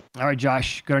game tonight. All right,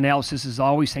 Josh, good analysis as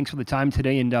always. Thanks for the time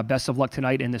today, and best of luck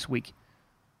tonight and this week.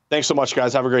 Thanks so much,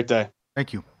 guys. Have a great day.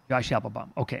 Thank you. Josh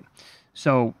Applebaum. Okay,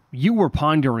 so you were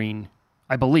pondering,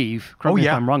 I believe, correct me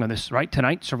if I'm wrong on this, right?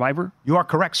 Tonight, Survivor? You are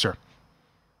correct, sir.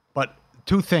 But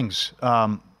two things.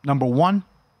 Number one,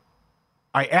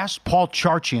 I asked Paul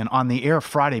Charchian on the air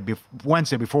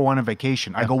Wednesday before I went on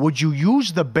vacation. I go, would you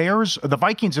use the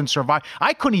Vikings in Survivor?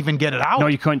 I couldn't even get it out. No,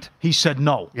 you couldn't. He said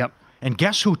no. Yep. And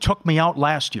guess who took me out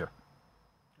last year?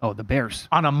 Oh, the Bears.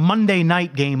 On a Monday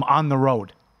night game on the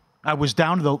road. I was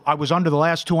under the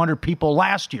last 200 people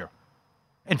last year.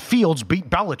 And Fields beat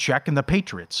Belichick and the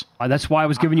Patriots. That's why I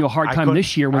was giving you a hard time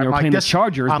this year when you were playing the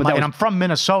Chargers. I'm from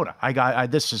Minnesota. I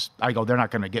go, they're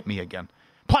not going to get me again.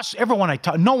 Plus, everyone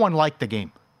no one liked the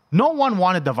game. No one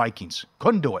wanted the Vikings.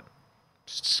 Couldn't do it.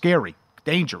 Scary.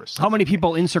 Dangerous. How many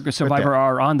people in Circus Survivor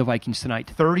are on the Vikings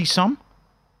tonight? 30-some.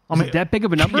 Is it that big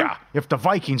of a number? Yeah. If the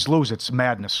Vikings lose, it's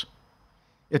madness.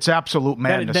 It's absolute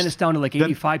madness. Then it's down to like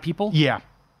 85 people? Yeah.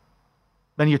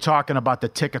 Then you're talking about the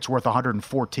tickets worth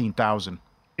 $114,000.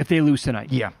 If they lose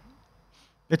tonight. Yeah.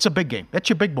 It's a big game. That's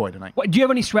your big boy tonight. Do you have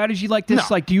any strategy like this?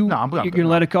 No. Like, you're going to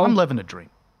let it go? I'm living a dream.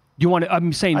 Do you want to,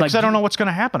 I'm saying, because I don't know what's going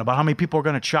to happen, about how many people are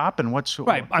going to chop and what's...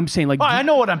 Right, I'm saying, like... I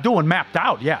know what I'm doing mapped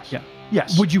out, yes. Yeah.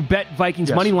 Yes. Would you bet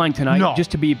Vikings money line tonight? No. Just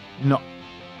to be... No.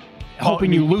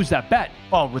 Hoping you lose that bet?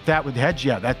 Oh, with hedge,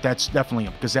 yeah, that's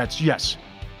definitely... Because you're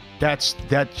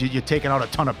taking out a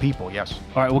ton of people, yes.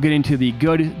 All right, we'll get into the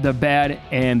good, the bad,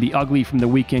 and the ugly from the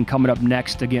weekend coming up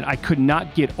next. Again, I could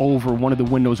not get over one of the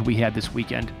windows we had this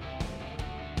weekend.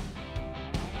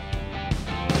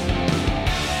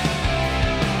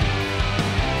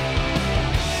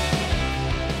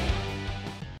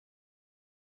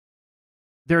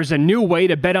 There's a new way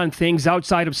to bet on things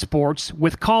outside of sports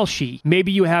with Kalshi.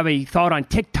 Maybe you have a thought on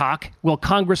TikTok. Will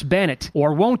Congress ban it?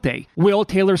 Or won't they? Will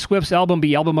Taylor Swift's album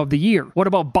be Album of the Year? What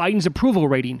about Biden's approval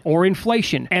rating or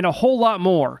inflation? And a whole lot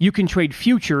more. You can trade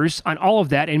futures on all of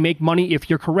that and make money if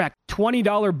you're correct.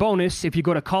 $20 bonus if you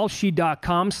go to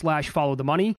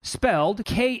kalshi.com/followthemoney, spelled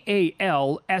KALSHI,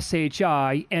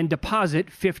 and deposit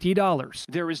 $50.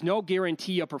 There is no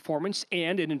guarantee of performance,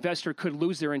 and an investor could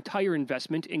lose their entire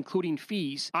investment, including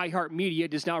fees. iHeartMedia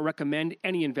does not recommend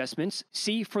any investments.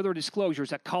 See further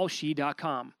disclosures at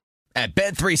kalshi.com. At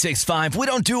Bet365, we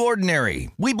don't do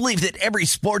ordinary. We believe that every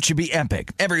sport should be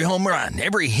epic. Every home run,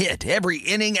 every hit, every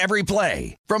inning, every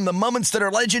play. From the moments that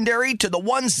are legendary to the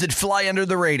ones that fly under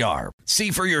the radar. See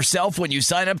for yourself when you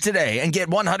sign up today and get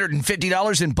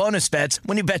 $150 in bonus bets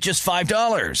when you bet just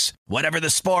 $5. Whatever the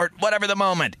sport, whatever the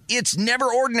moment, it's never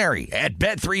ordinary at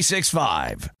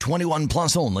Bet365. 21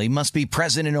 plus only. Must be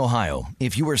present in Ohio.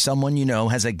 If you or someone you know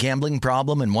has a gambling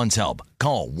problem and wants help,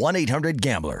 call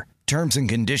 1-800-GAMBLER. Terms and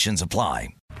conditions apply.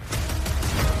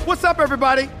 What's up,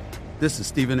 everybody? This is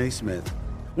Stephen A. Smith.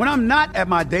 When I'm not at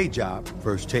my day job,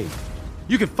 First Take,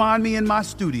 you can find me in my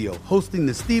studio hosting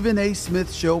the Stephen A.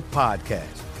 Smith Show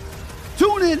podcast.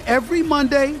 Tune in every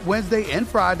Monday, Wednesday, and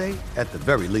Friday, at the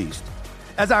very least,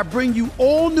 as I bring you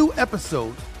all new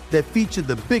episodes that feature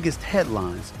the biggest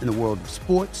headlines in the world of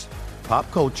sports, pop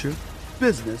culture,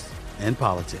 business, and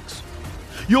politics.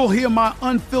 You'll hear my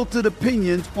unfiltered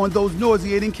opinions on those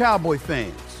nauseating Cowboy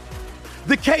fans,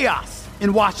 the chaos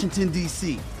in Washington,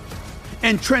 D.C.,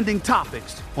 and trending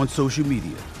topics on social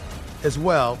media, as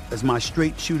well as my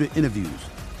straight shooter interviews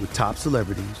with top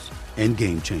celebrities and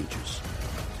game changers.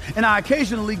 And I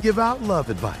occasionally give out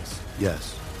love advice.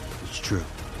 Yes, it's true.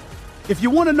 If you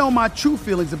want to know my true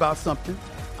feelings about something,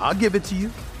 I'll give it to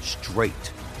you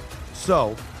straight.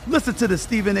 So listen to the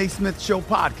Stephen A. Smith Show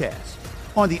podcast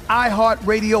on the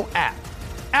iHeartRadio app,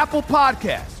 Apple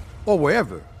Podcasts, or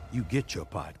wherever you get your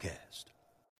podcast.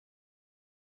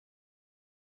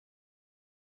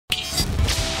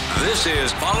 This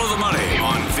is Follow the Money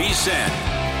on VSiN.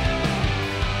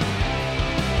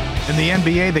 In the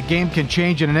NBA, the game can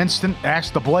change in an instant.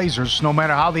 Ask the Blazers. No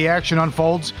matter how the action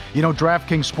unfolds, you know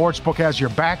DraftKings Sportsbook has your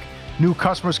back. New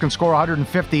customers can score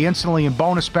 $150 instantly in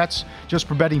bonus bets just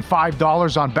for betting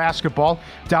 $5 on basketball.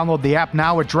 Download the app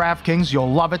now at DraftKings.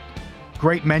 You'll love it.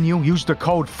 Great menu. Use the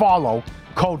code FOLLOW.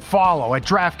 Code FOLLOW at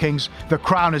DraftKings. The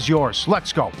crown is yours.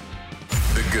 Let's go.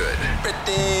 The good.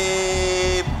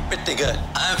 Pretty good.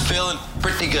 I'm feeling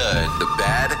pretty good. The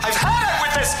bad. I've had it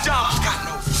with this dump. Got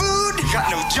no food,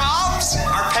 got no jobs.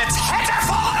 Our pets' heads are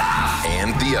falling off.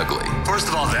 And the ugly. First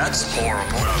of all, that's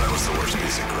horrible. Well, that was the worst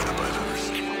music credit I've ever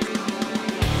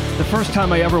seen. The first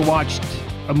time I ever watched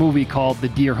a movie called The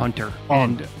Deer Hunter.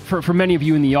 And for many of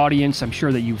you in the audience, I'm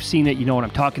sure that you've seen it. You know what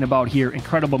I'm talking about here.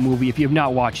 Incredible movie. If you have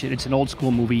not watched it, it's an old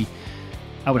school movie.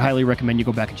 I would highly recommend you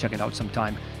go back and check it out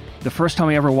sometime. The first time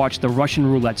I ever watched the Russian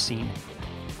roulette scene,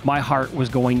 my heart was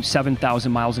going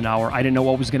 7,000 miles an hour. I didn't know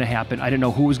what was going to happen. I didn't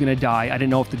know who was going to die. I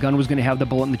didn't know if the gun was going to have the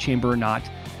bullet in the chamber or not.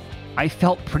 I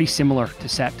felt pretty similar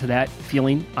to that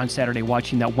feeling on Saturday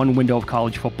watching that one window of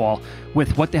college football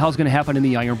with what the hell's going to happen in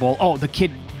the Iron Bowl. Oh, the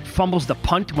kid fumbles the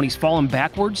punt when he's falling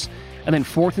backwards, and then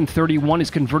 4th and 31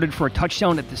 is converted for a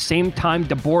touchdown. At the same time,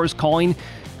 DeBoer is calling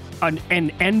an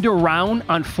end around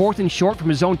on 4th and short from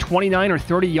his own 29 or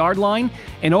 30-yard line.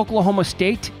 In Oklahoma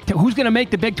State, who's going to make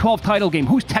the Big 12 title game?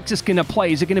 Who's Texas going to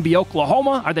play? Is it going to be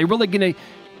Oklahoma? Are they really going to...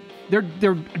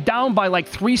 They're down by like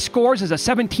 3 scores as a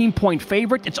 17-point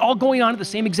favorite. It's all going on at the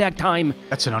same exact time.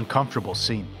 That's an uncomfortable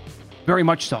scene. Very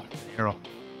much so. Hero.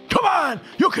 Come on!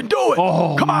 You can do it!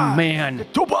 Oh, come on! Man.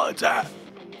 Get 2 bullets out.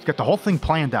 He's got the whole thing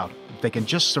planned out. If they can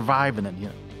just survive and then, you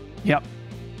know. Yep.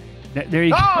 There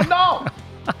you go. Oh, no!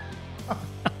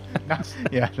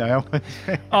 Yeah.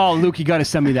 Oh, Luke, you got to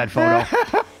send me that photo.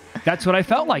 That's what I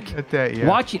felt like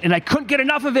watching, and I couldn't get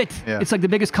enough of it. Yeah. It's like the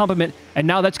biggest compliment, and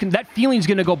now that feeling's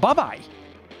going to go bye-bye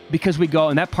because we go,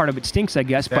 and that part of it stinks, I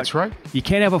guess. That's right. You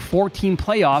can't have a 4-team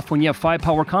playoff when you have 5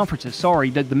 power conferences. Sorry,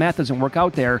 the math doesn't work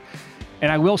out there.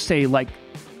 And I will say, like,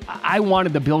 I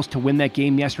wanted the Bills to win that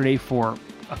game yesterday for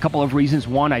a couple of reasons.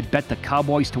 One, I bet the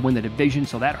Cowboys to win the division,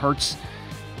 so that hurts.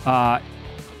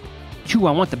 2,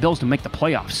 I want the Bills to make the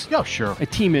playoffs. Yeah, sure. A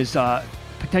team is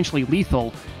potentially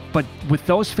lethal, but with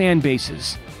those fan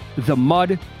bases, the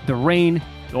mud, the rain,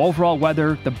 the overall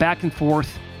weather, the back and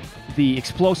forth, the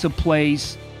explosive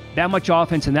plays, that much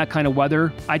offense in that kind of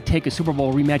weather, I'd take a Super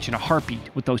Bowl rematch in a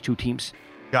heartbeat with those 2 teams.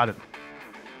 Got it.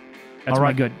 That's all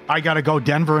right. Good. I got to go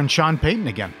Denver and Sean Payton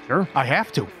again. Sure. I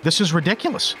have to. This is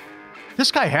ridiculous.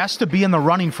 This guy has to be in the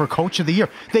running for Coach of the Year.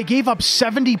 They gave up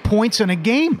 70 points in a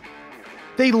game.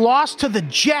 They lost to the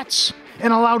Jets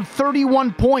and allowed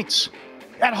 31 points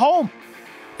at home.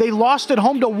 They lost at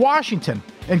home to Washington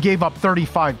and gave up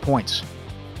 35 points.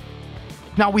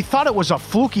 Now, we thought it was a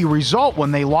fluky result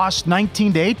when they lost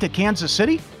 19-8 to Kansas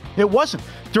City. It wasn't.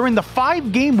 During the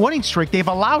 5-game winning streak, they've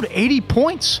allowed 80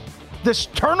 points. This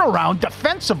turnaround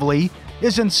defensively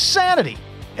is insanity.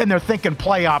 And they're thinking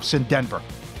playoffs in Denver.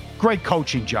 Great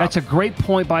coaching job. That's a great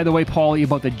point, by the way, Paulie,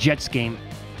 about the Jets game.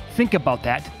 Think about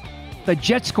that. The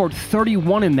Jets scored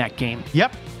 31 in that game.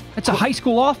 Yep. That's a high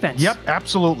school offense. Yep,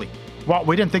 absolutely. Well,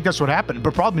 we didn't think this would happen,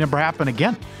 but probably never happen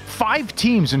again. 5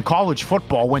 teams in college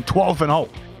football went 12-0.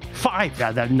 5.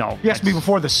 Yeah, no. You asked me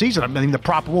before the season. I mean, the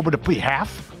proper, what would it be,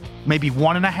 half? Maybe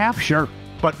 1.5? Sure.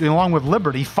 But along with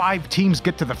Liberty, 5 teams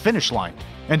get to the finish line.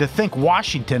 And to think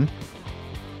Washington,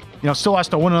 still has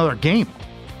to win another game,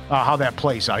 how that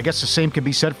plays out. I guess the same can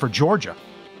be said for Georgia.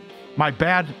 My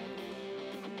bad.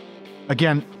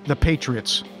 Again, the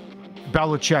Patriots,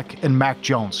 Belichick and Mac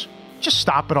Jones. Just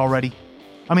stop it already.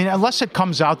 I mean, unless it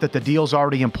comes out that the deal's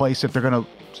already in place, if they're going to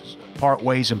part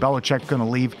ways and Belichick's going to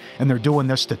leave and they're doing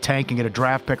this to tank and get a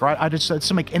draft pick, right? It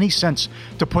doesn't make any sense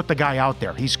to put the guy out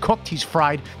there. He's cooked. He's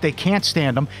fried. They can't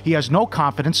stand him. He has no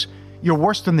confidence. You're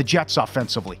worse than the Jets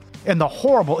offensively. And the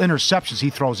horrible interceptions he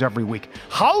throws every week.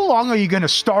 How long are you going to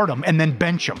start him and then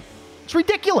bench him? It's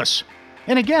ridiculous.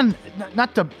 And again,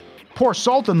 not to pour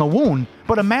salt in the wound,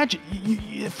 but imagine,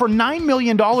 for $9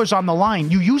 million on the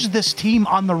line, you use this team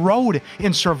on the road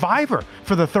in Survivor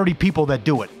for the 30 people that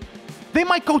do it. They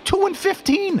might go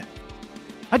 2-15.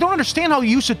 I don't understand how you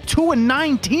use a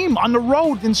 2-9 team on the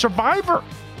road in Survivor.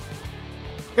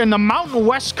 In the Mountain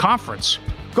West Conference,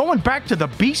 going back to the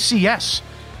BCS,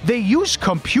 they use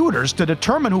computers to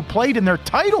determine who played in their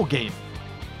title game.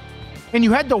 And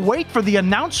you had to wait for the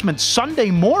announcement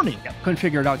Sunday morning. Yeah, couldn't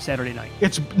figure it out Saturday night.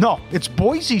 It's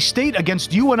Boise State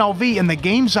against UNLV, and the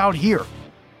game's out here.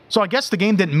 So I guess the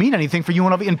game didn't mean anything for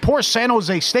UNLV. And poor San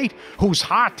Jose State, who's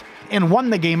hot and won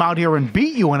the game out here and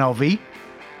beat UNLV,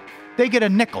 they get a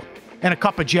nickel. and a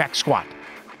cup of Jack Squat.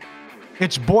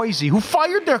 It's Boise, who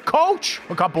fired their coach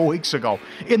a couple weeks ago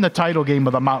in the title game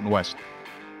of the Mountain West.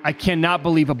 I cannot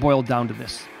believe it boiled down to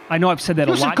this. I know I've said that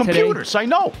a lot today. Computers, I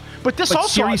know. But this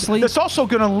seriously? This also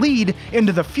going to lead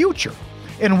into the future.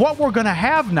 And what we're going to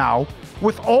have now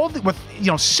with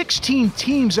 16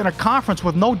 teams in a conference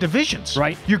with no divisions.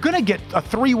 Right. You're going to get a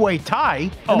three-way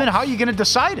tie, and then how are you going to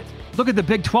decide it? Look at the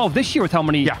Big 12 this year with how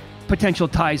many potential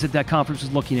ties that conference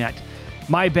is looking at.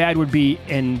 My bad would be,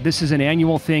 and this is an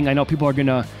annual thing, I know people are going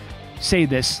to say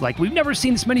this, like, we've never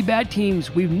seen this many bad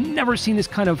teams. We've never seen this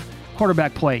kind of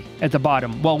quarterback play at the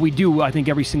bottom. Well, we do, I think,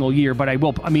 every single year, but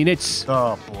it's...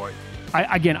 Oh, boy.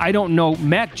 I don't know.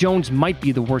 Mac Jones might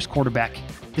be the worst quarterback.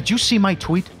 Did you see my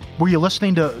tweet? Were you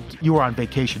listening to... You were on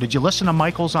vacation. Did you listen to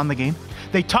Michaels on the game?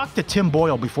 They talked to Tim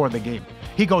Boyle before the game.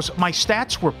 He goes, my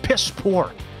stats were piss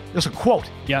poor. There's a quote.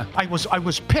 Yeah. I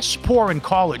was piss poor in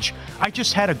college. I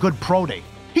just had a good pro day.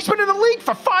 He's been in the league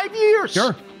for 5 years.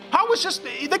 Sure. How is this?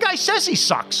 The guy says he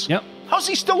sucks. Yep. How's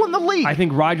he still in the league? I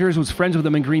think Rodgers was friends with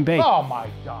him in Green Bay. Oh, my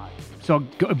God. So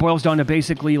it boils down to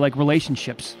basically like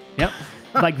relationships. Yep.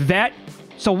 Like that.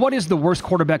 So what is the worst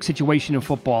quarterback situation in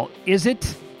football? Is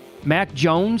it Mac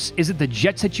Jones? Is it the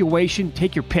Jet situation?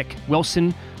 Take your pick.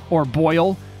 Wilson or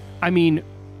Boyle? I mean,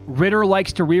 Ritter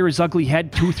likes to rear his ugly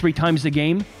head 2-3 times a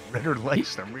game. Ritter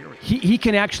likes to rear his He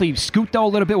can actually scoot though a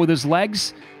little bit with his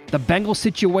legs. The Bengals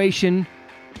situation.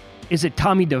 Is it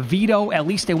Tommy DeVito? At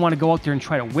least they want to go out there and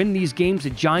try to win these games. The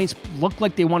Giants look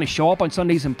like they want to show up on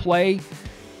Sundays and play,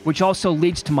 which also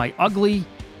leads to my ugly.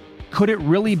 Could it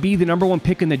really be the number one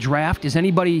pick in the draft? Is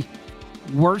anybody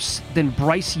worse than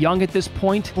Bryce Young at this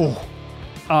point? Oh.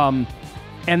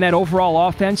 And that overall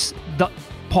offense,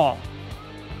 Paul,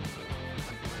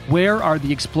 where are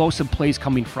the explosive plays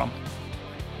coming from?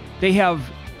 They have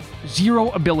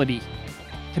zero ability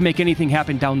to make anything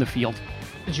happen down the field.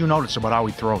 What did you notice about how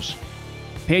he throws?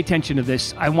 Pay attention to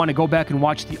this. I want to go back and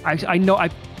watch I know I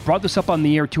brought this up on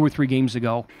the air 2 or 3 games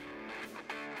ago.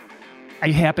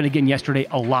 It happened again yesterday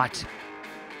a lot.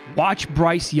 Watch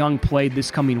Bryce Young play this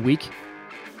coming week.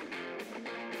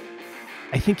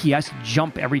 I think he has to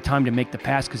jump every time to make the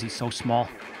pass because he's so small.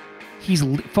 He's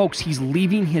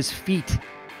leaving his feet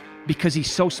because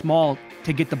he's so small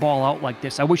to get the ball out like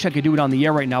this. I wish I could do it on the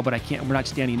air right now, but I can't. We're not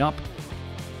standing up.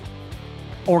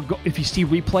 Or if you see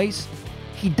replays,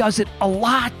 he does it a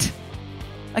lot.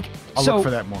 I'll look for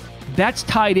that more. That's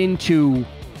tied into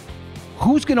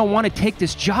who's going to want to take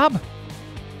this job.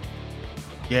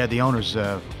 Yeah, the owner's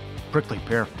prickly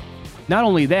pear. Not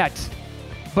only that,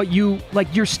 but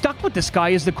you're stuck with this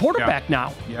guy as the quarterback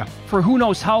now. Yeah. For who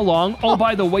knows how long. Oh,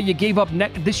 by the way, you gave up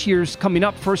this year's coming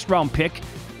up first-round pick,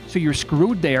 so you're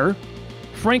screwed there.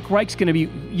 Frank Reich's going to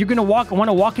be... You're going to want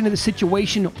to walk into the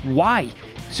situation. Why?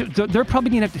 So they're probably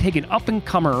going to have to take an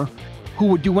up-and-comer who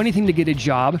would do anything to get a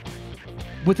job,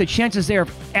 with the chances there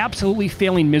of absolutely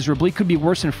failing miserably. Could be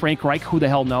worse than Frank Reich. Who the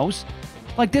hell knows?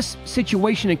 Like, this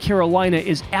situation in Carolina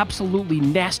is absolutely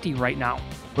nasty right now.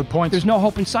 Good points. There's no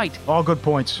hope in sight. All good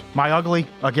points. My ugly,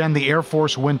 again, the Air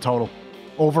Force win total.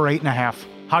 Over 8.5.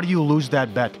 How do you lose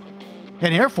that bet?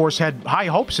 And Air Force had high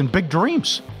hopes and big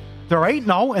dreams. They're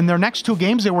 8-0, and their next 2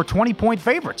 games, they were 20-point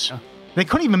favorites. Yeah. They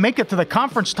couldn't even make it to the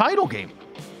conference title game.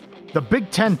 The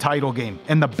Big Ten title game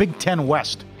and the Big Ten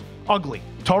West. Ugly.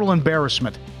 Total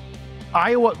embarrassment.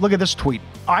 Iowa, look at this tweet.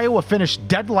 Iowa finished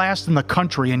dead last in the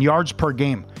country in yards per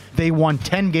game. They won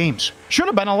 10 games. Should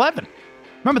have been 11.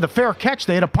 Remember the fair catch?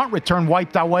 They had a punt return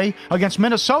wiped away against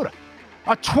Minnesota.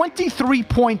 A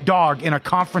 23-point dog in a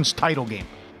conference title game.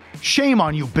 Shame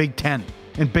on you, Big Ten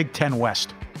and Big Ten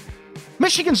West.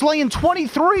 Michigan's laying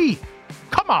 23.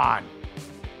 Come on.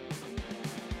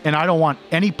 And I don't want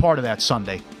any part of that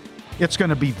Sunday. It's going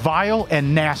to be vile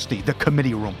and nasty, the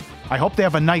committee room. I hope they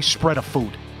have a nice spread of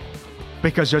food,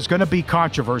 because there's going to be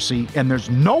controversy, and there's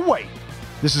no way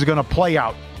this is going to play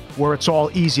out where it's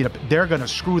all easy. They're going to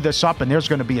screw this up, and there's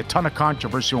going to be a ton of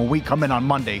controversy when we come in on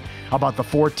Monday about the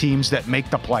 4 teams that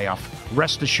make the playoff.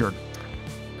 Rest assured.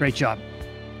 Great job.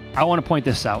 I want to point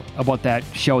this out about that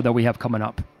show that we have coming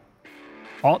up.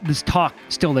 All this talk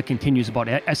still that continues about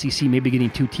SEC maybe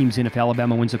getting 2 teams in if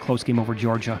Alabama wins a close game over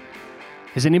Georgia.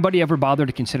 Has anybody ever bothered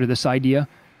to consider this idea?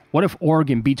 What if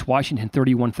Oregon beats Washington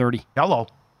 31-30? Hello.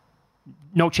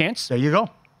 No chance? There you go.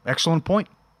 Excellent point.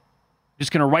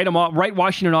 Just going to write them off, write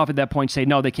Washington off at that point, say,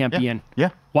 no, they can't be in. Yeah.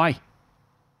 Why?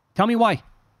 Tell me why.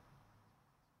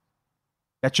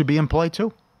 That should be in play,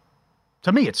 too.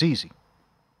 To me, it's easy.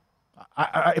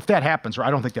 If that happens, I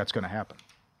don't think that's going to happen.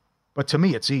 But to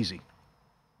me, it's easy.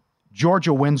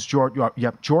 Georgia wins. Georgia.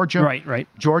 Right.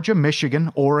 Georgia,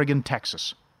 Michigan, Oregon,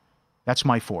 Texas. That's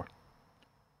my 4.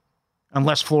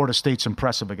 unless Florida State's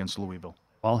impressive against Louisville.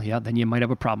 Well, yeah, then you might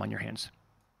have a problem on your hands.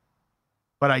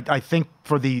 But I think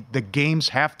for the games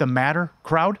have to matter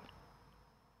crowd,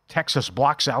 Texas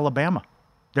blocks Alabama.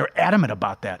 They're adamant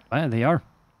about that. Yeah, they are.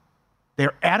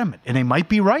 They're adamant, and they might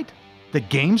be right. The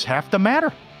games have to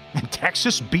matter. And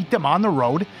Texas beat them on the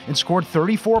road and scored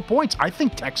 34 points. I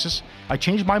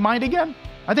changed my mind again.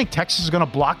 I think Texas is going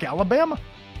to block Alabama.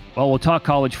 Well, we'll talk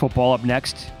college football up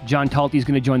next. John Talty is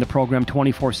going to join the program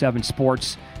 24/7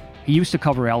 Sports. He used to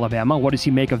cover Alabama. What does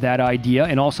he make of that idea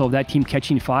and also of that team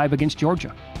catching 5 against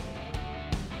Georgia?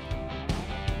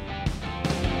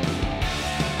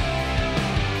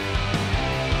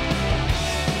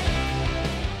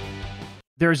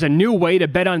 There's a new way to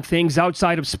bet on things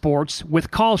outside of sports with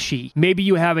Kalshi. Maybe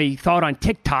you have a thought on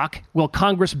TikTok. Will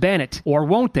Congress ban it? Or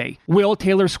won't they? Will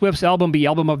Taylor Swift's album be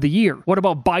Album of the Year? What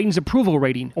about Biden's approval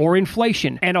rating or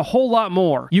inflation? And a whole lot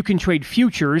more. You can trade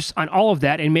futures on all of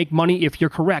that and make money if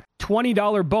you're correct.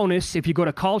 $20 bonus if you go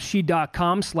to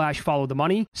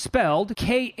kalshi.com/followthemoney, spelled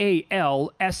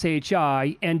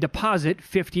KALSHI, and deposit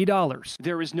 $50.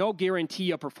 There is no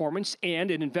guarantee of performance, and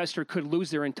an investor could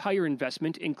lose their entire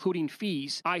investment, including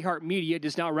fees. iHeartMedia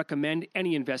does not recommend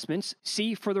any investments.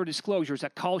 See further disclosures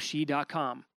at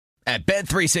kalshi.com. At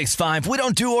Bet365, we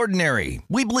don't do ordinary.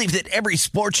 We believe that every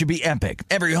sport should be epic.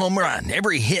 Every home run,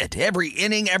 every hit, every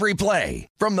inning, every play.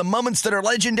 From the moments that are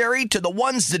legendary to the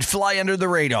ones that fly under the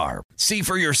radar. See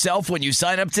for yourself when you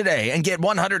sign up today and get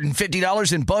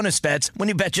 $150 in bonus bets when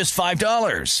you bet just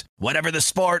 $5. Whatever the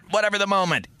sport, whatever the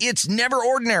moment, it's never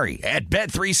ordinary at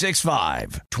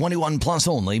Bet365. 21 plus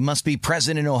only. Must be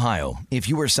present in Ohio. If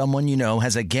you or someone you know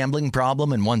has a gambling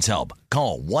problem and wants help,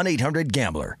 call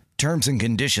 1-800-GAMBLER. Terms and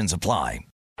conditions apply.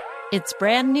 It's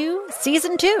brand new,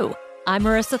 Season 2. I'm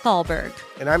Marissa Thalberg.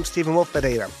 And I'm Stephen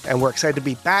Wolf-Bedeta. And we're excited to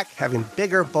be back having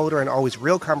bigger, bolder, and always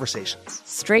real conversations.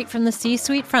 Straight from the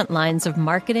C-suite front lines of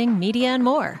marketing, media, and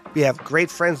more. We have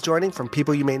great friends joining from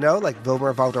people you may know, like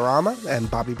Wilmer Valderrama and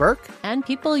Bobby Burke. And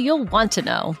people you'll want to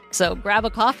know. So grab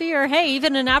a coffee or, hey,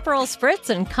 even an Aperol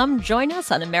Spritz and come join us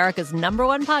on America's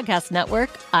 #1 podcast network,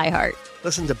 iHeart.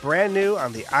 Listen to Brand New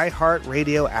on the iHeart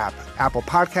Radio app, Apple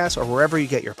Podcasts, or wherever you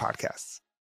get your podcasts.